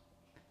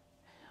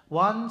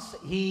 Once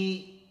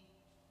he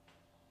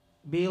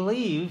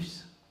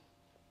believes,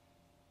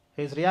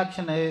 his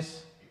reaction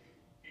is,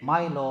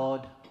 my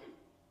Lord,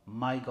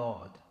 my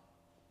God.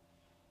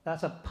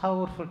 That's a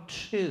powerful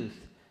truth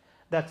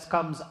that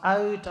comes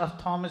out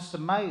of Thomas'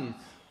 mouth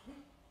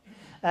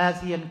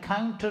as he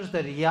encounters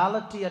the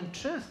reality and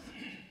truth.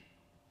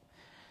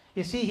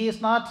 You see, he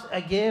is not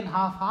again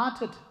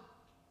half-hearted.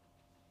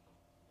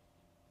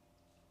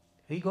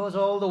 He goes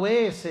all the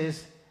way,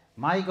 says,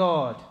 my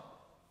God,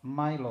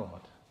 my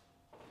Lord.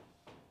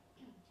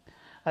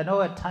 I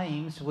know at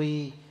times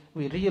we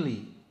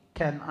really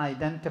can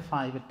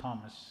identify with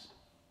Thomas.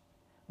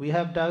 We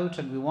have doubts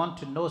and we want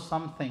to know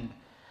something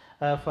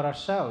for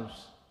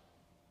ourselves.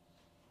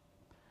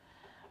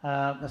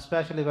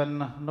 Especially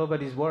when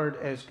nobody's word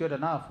is good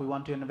enough, we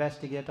want to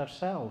investigate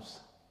ourselves.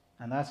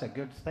 And that's a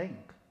good thing,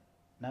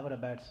 never a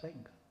bad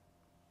thing.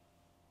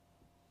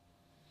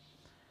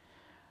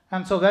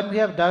 And so when we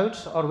have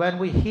doubts or when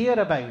we hear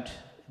about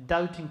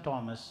doubting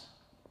Thomas,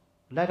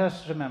 let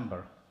us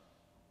remember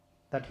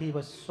that he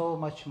was so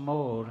much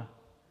more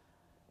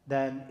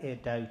than a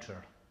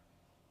doubter.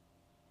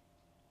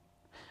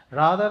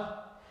 Rather,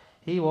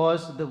 he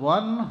was the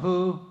one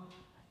who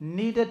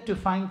needed to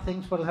find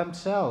things for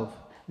himself,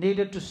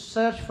 needed to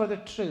search for the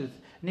truth,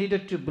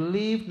 needed to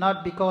believe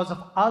not because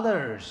of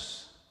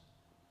others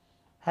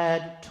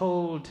had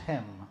told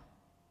him,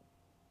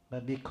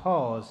 but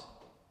because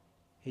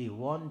he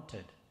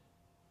wanted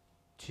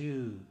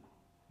to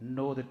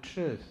know the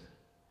truth.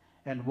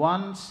 And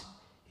once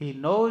he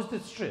knows the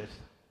truth,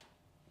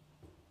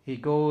 he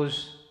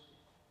goes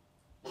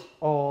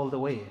all the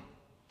way.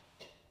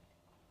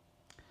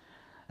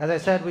 As I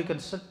said, we can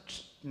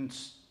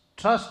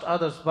trust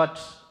others,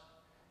 but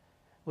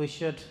we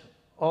should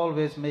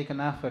always make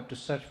an effort to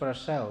search for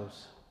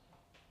ourselves.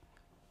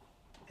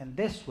 In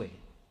this way,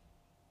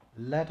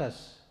 let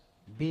us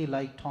be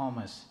like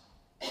Thomas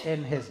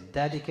in his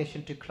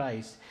dedication to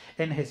Christ,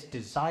 in his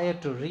desire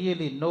to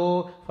really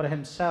know for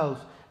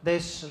himself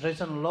this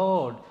risen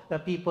Lord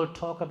that people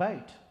talk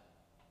about.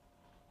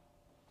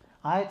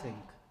 I think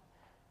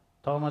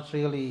Thomas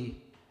really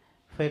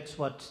fits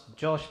what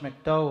Josh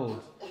McDowell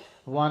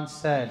once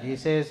said. He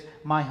says,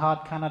 my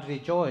heart cannot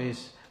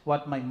rejoice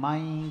what my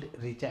mind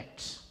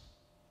rejects.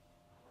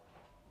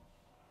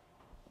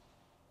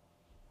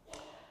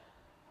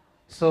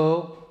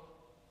 So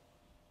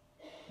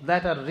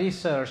let our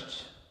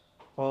research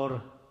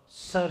or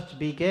search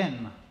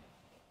begin.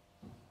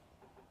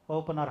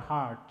 Open our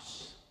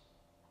hearts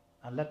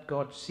and let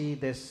God see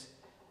this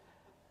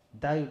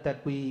doubt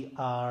that we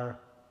are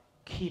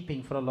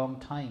keeping for a long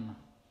time.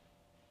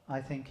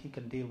 I think he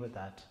can deal with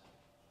that.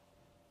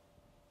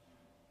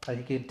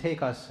 He can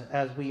take us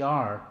as we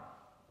are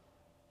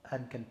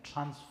and can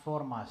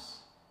transform us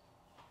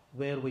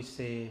where we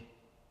say,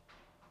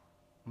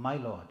 my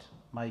Lord,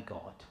 my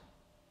God,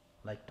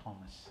 like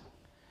Thomas.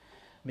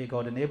 May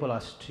God enable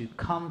us to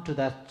come to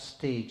that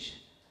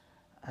stage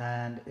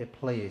and a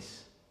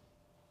place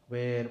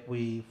where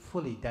we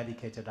fully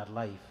dedicated our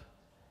life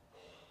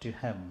to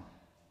him.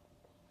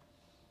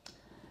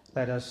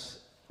 Let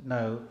us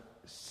now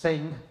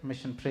sing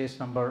mission praise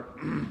number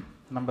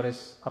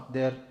is up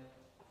there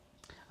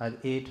at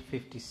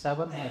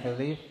 857, I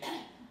believe.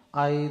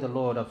 I, the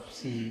Lord of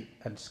sea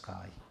and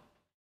sky.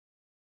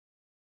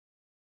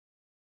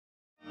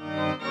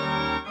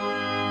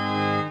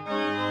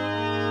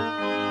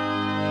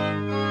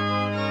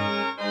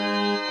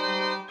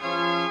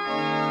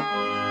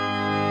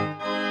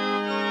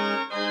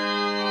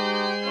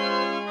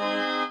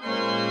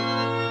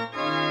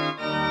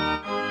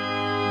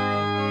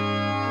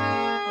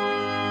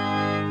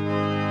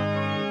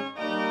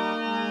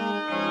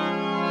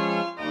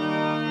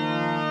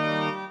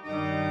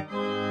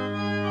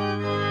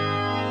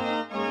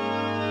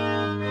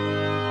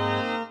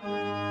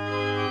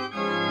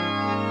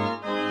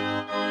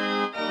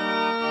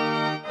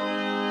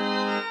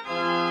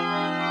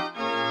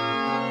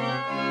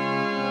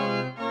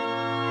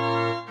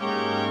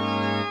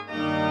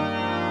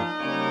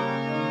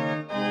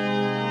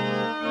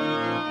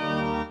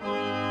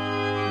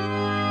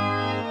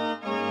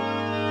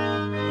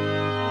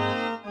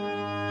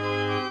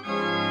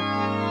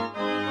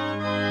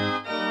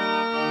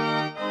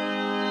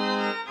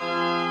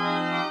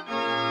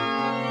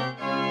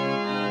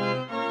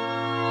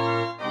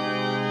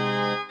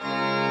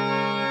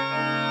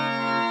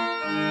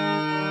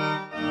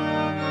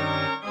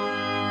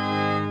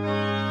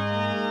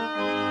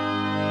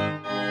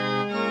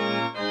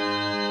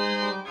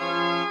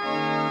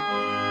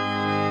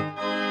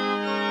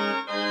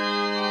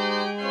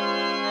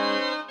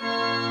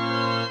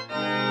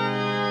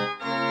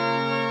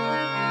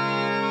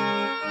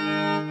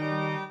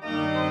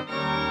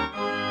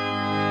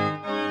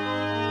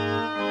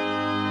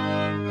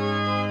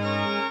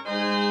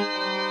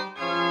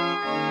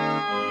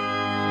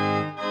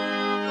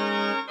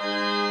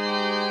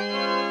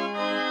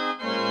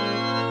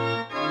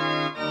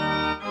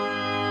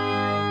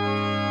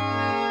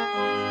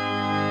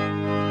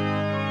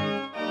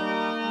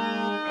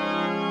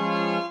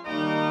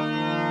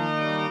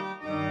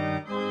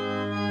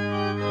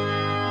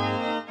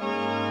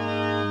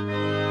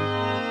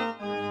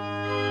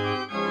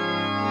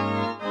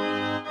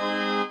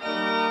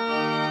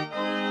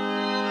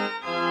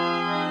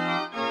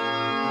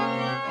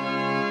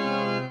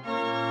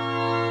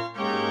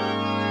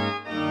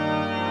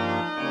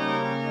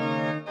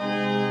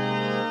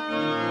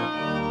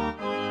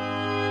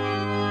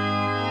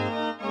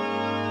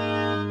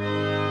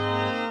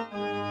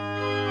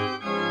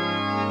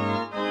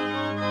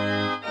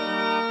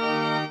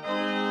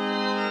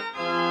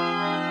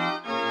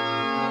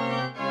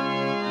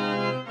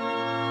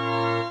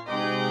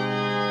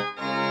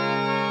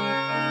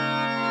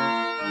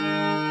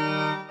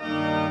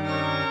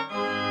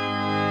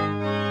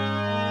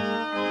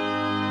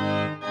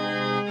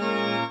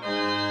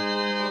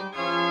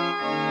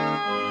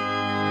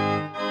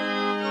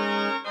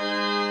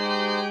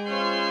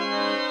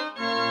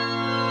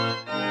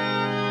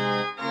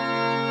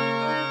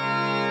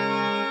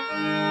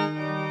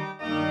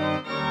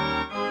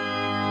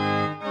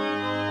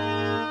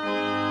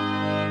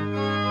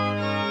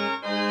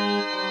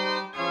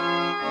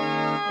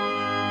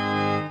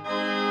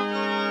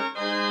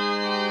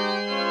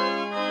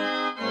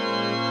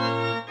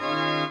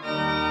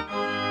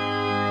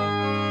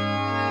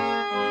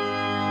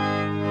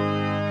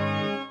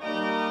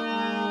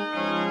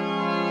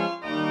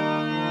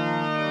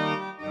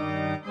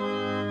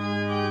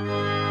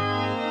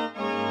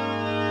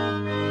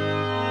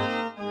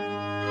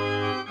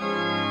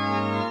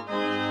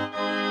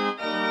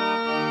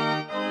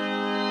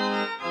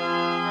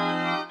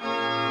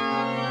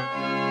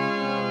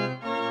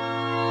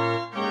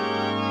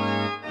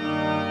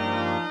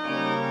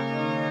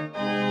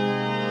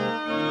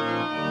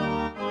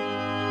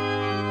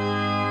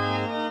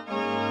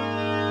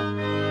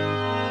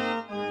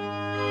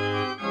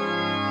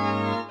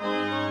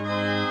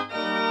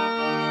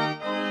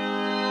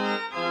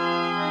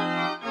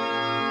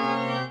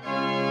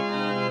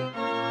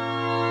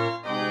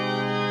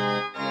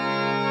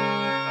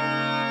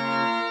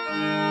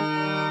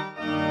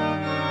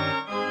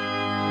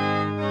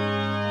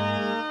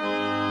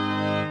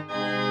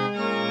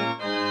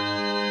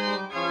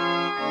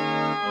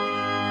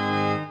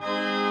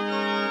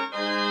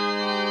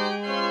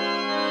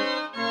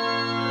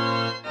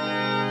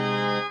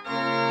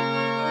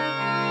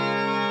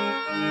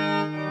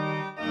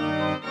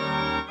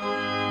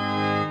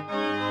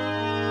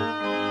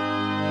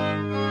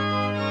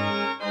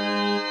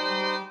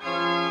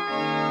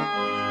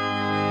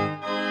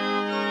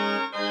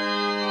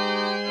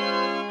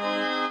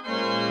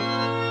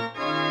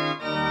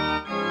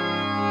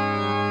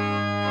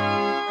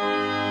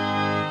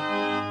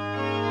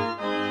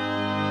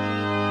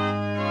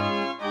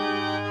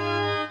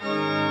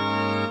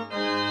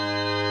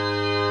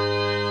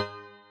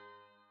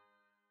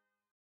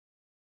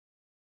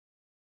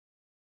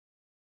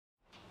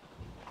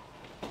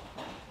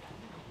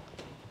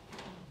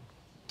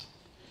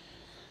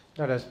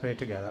 Let us pray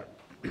together.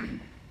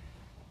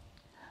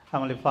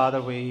 Heavenly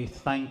Father, we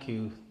thank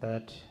you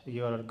that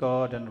you are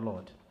God and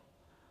Lord.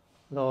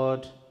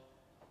 Lord,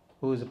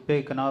 who is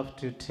big enough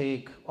to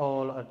take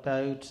all our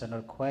doubts and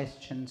our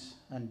questions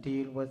and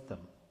deal with them.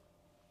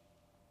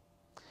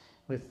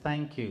 We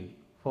thank you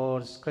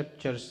for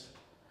scriptures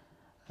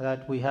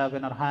that we have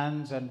in our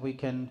hands, and we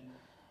can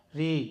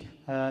read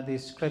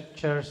these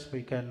scriptures,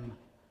 we can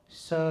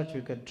search,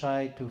 we can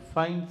try to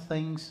find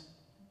things,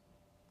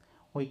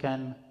 we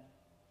can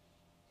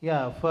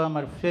affirm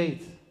our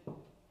faith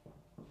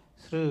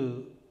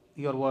through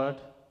your word.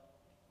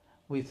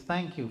 We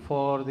thank you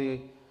for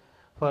the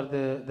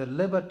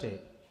liberty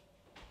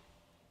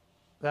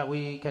that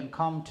we can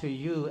come to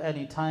you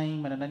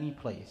anytime and in any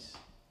place,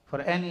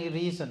 for any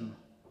reason,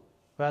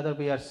 whether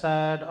we are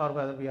sad or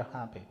whether we are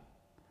happy.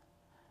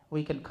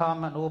 We can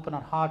come and open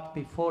our heart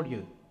before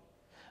you,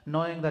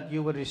 knowing that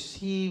you will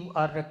receive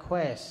our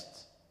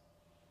requests.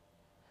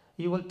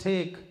 You will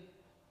take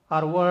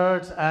our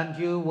words and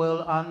you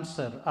will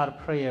answer our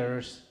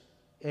prayers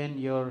in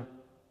your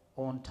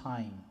own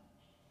time.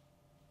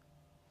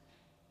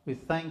 We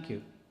thank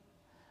you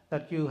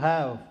that you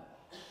have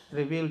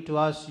revealed to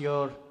us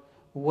your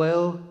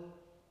will,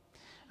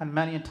 and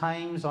many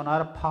times on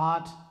our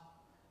part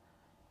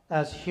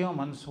as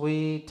humans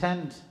we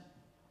tend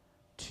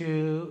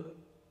to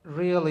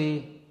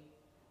really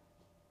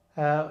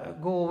go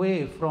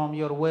away from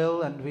your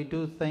will, and we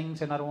do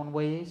things in our own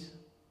ways.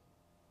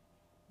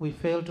 We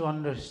fail to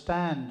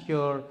understand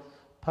your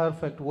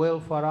perfect will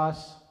for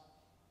us.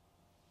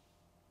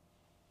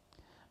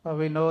 But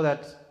we know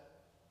that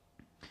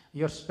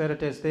your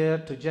Spirit is there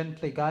to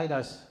gently guide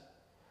us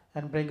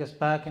and bring us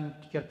back into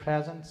your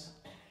presence.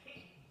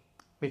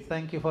 We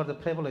thank you for the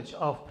privilege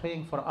of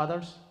praying for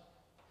others.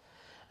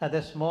 At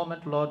this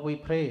moment, Lord, we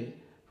pray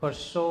for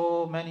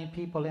so many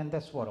people in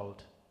this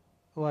world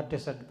who are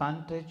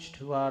disadvantaged,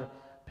 who are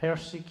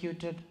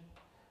persecuted,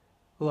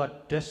 who are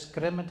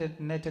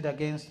discriminated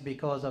against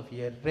because of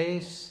their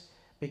race,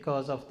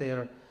 because of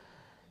their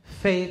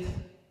faith,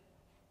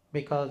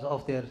 because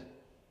of their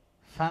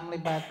family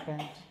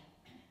background.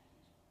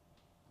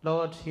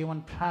 Lord,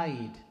 human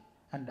pride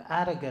and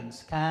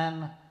arrogance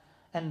can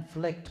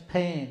inflict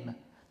pain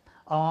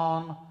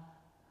on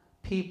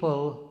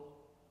people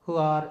who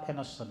are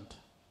innocent.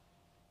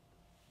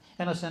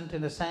 Innocent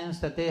in the sense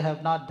that they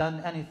have not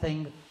done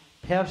anything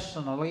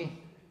personally,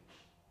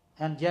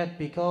 and yet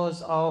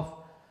because of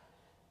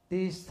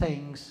these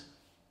things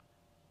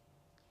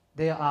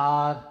they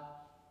are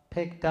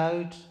picked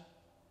out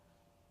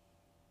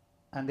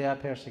and they are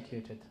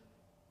persecuted.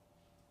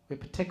 We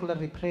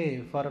particularly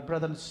pray for our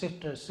brothers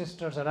and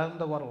sisters around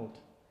the world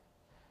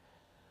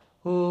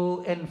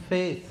who in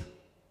faith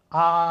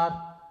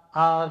are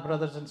our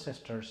brothers and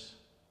sisters,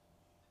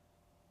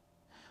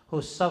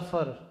 who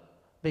suffer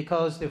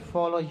because they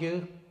follow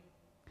you,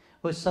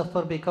 who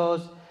suffer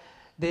because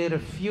they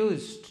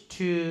refused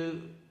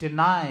to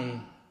deny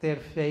their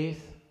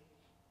faith.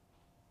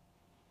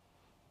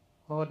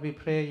 Lord, we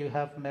pray you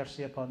have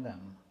mercy upon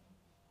them.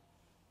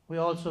 We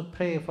also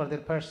pray for their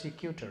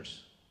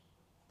persecutors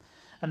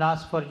and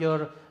ask for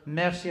your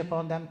mercy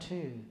upon them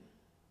too.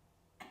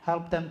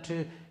 Help them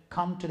to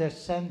come to their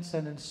sense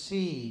and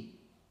see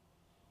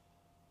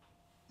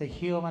the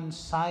human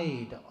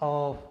side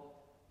of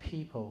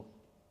people.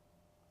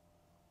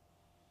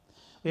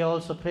 We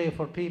also pray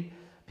for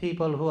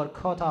people who are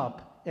caught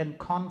up in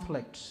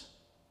conflicts.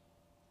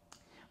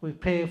 We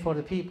pray for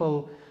the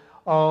people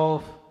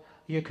of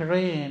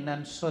Ukraine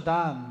and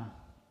Sudan.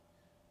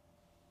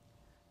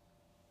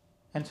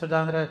 In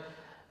Sudan there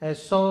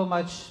is so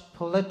much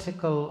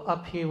political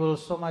upheaval,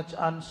 so much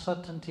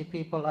uncertainty.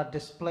 People are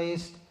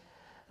displaced,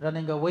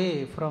 running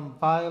away from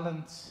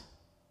violence.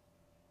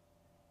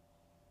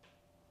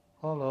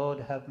 Oh Lord,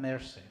 have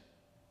mercy.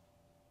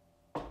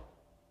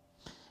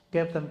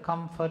 Give them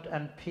comfort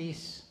and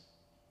peace.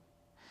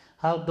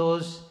 Help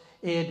those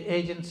aid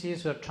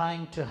agencies who are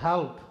trying to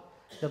help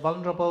the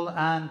vulnerable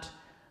and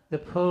the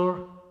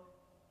poor.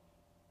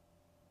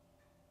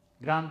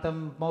 Grant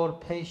them more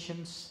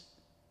patience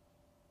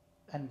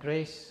and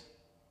grace.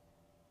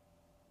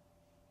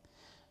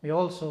 We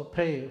also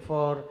pray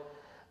for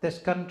this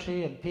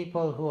country and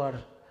people who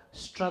are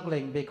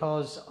struggling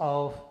because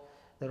of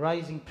the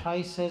rising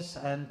prices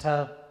and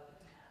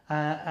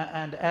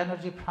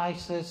energy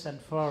prices,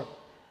 and for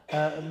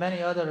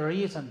many other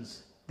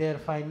reasons. Their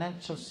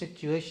financial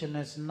situation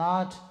is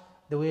not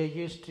the way it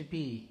used to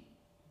be.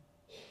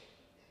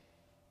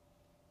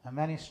 And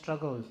many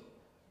struggle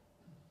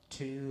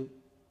to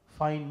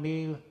find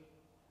meal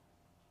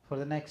for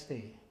the next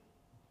day.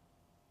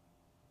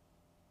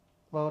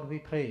 Lord, we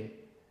pray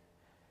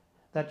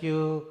that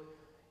you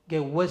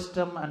give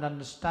wisdom and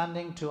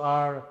understanding to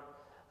our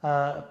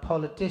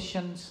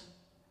politicians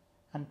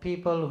and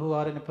people who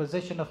are in a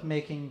position of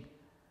making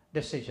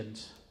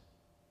decisions.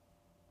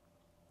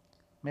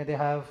 May they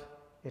have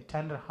a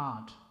tender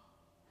heart.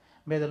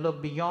 May they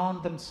look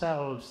beyond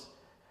themselves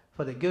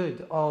for the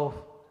good of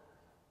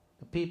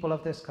the people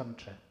of this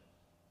country.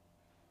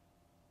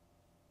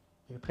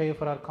 We pray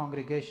for our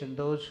congregation,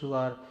 those who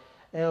are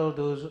ill,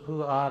 those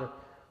who are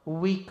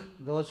weak,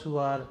 those who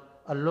are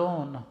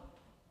alone,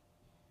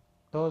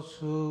 those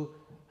who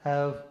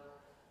have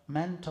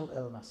mental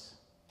illness.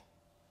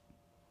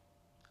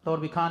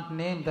 Lord, we can't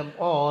name them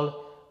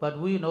all, but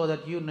we know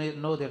that you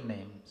know their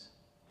names.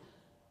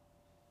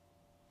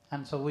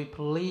 And so we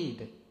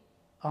plead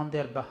on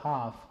their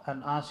behalf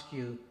and ask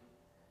you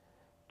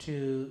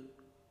to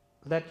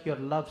let your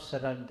love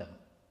surround them.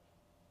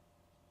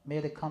 May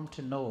they come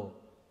to know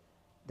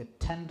the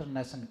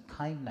tenderness and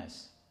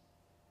kindness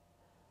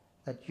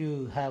that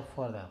you have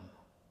for them.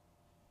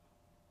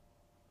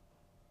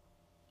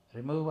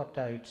 Remove our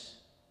doubts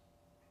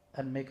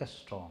and make us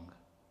strong.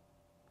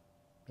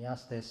 We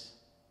ask this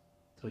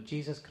through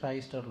Jesus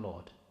Christ our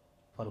Lord,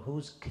 for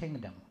whose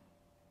kingdom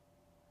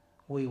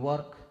we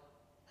work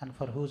and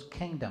for whose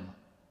kingdom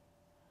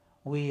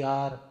we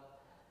are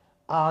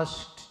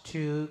asked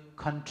to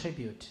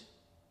contribute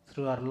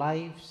through our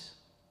lives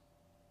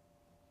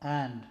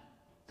and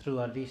through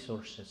our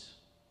resources.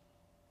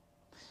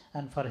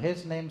 And for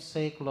his name's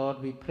sake,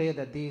 Lord, we pray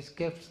that these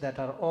gifts that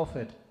are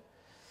offered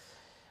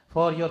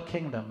for your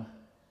kingdom,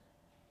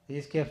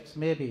 these gifts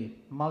may be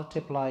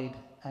multiplied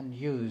and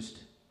used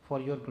for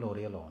your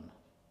glory alone.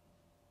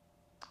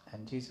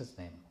 In Jesus'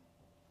 name,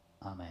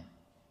 amen.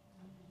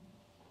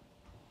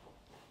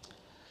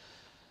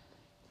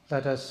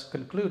 Let us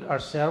conclude our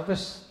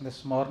service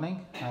this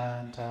morning,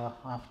 and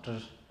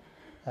after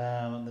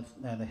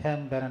the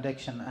hymn,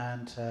 benediction,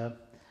 and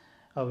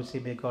obviously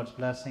may God's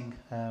blessing,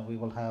 we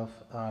will have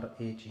our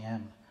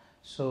AGM.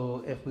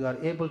 So if we are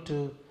able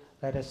to,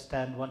 let us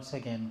stand once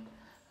again,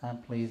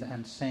 please,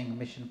 and sing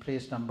mission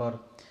praise number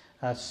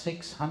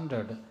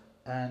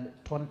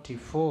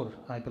 624,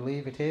 I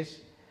believe it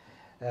is.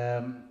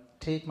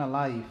 Take my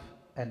life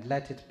and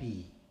let it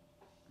be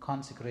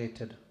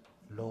consecrated,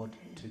 Lord,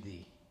 to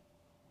thee.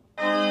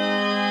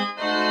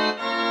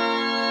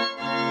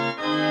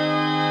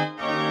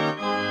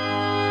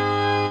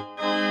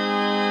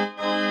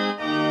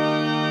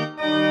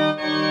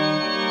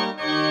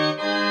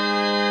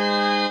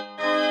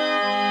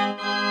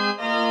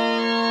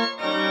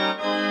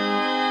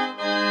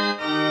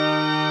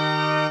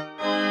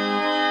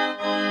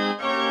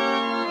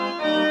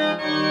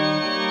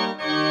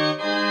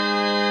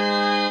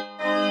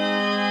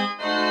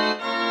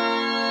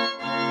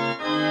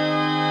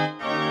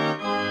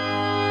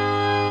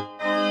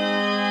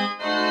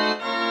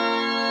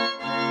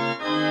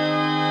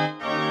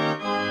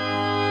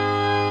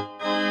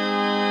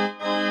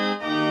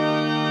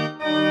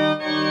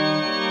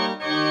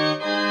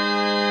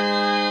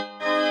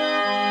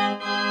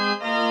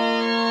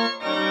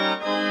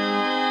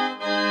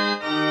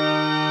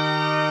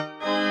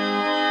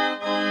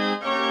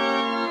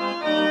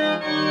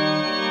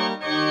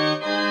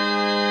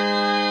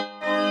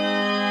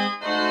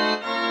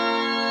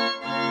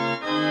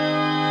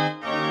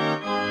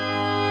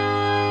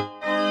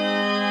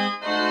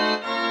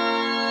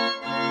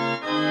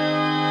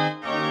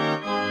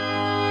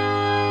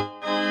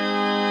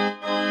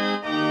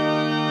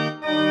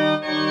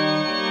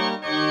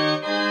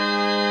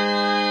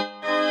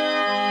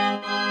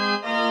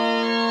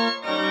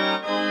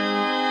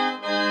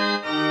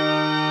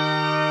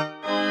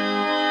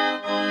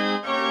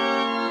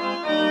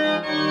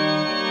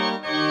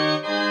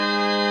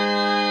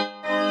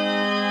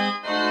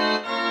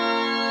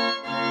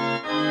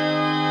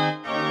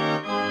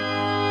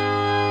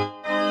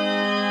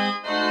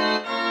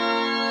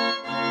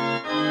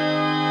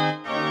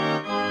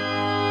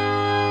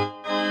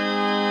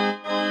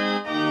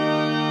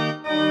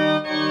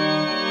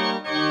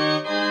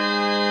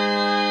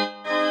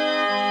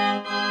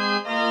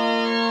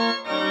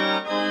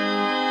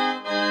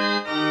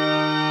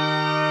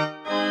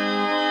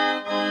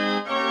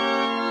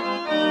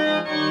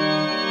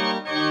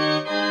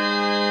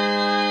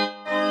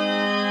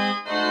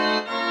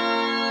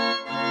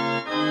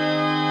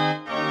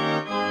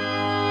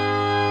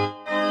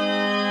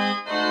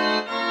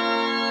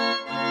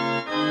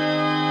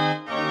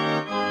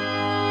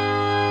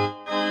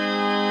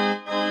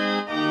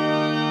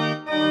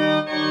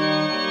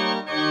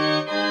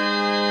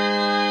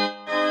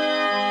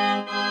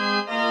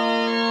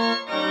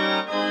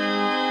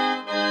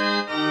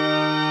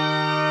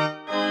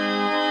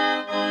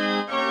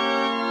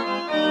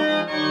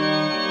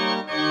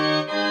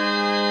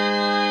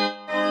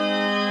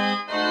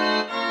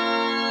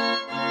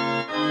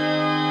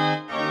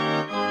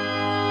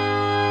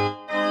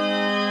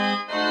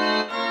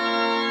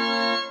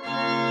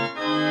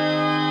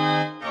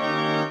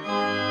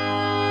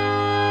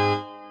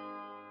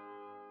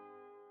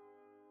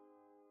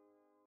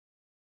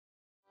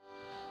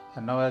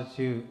 And now as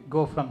you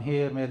go from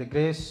here, may the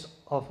grace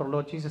of our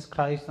Lord Jesus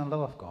Christ and the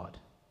love of God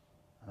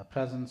and the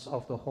presence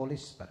of the Holy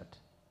Spirit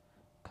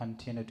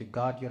continue to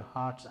guard your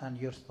hearts and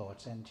your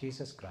thoughts in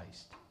Jesus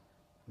Christ,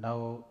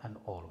 now and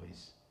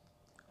always.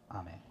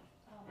 Amen.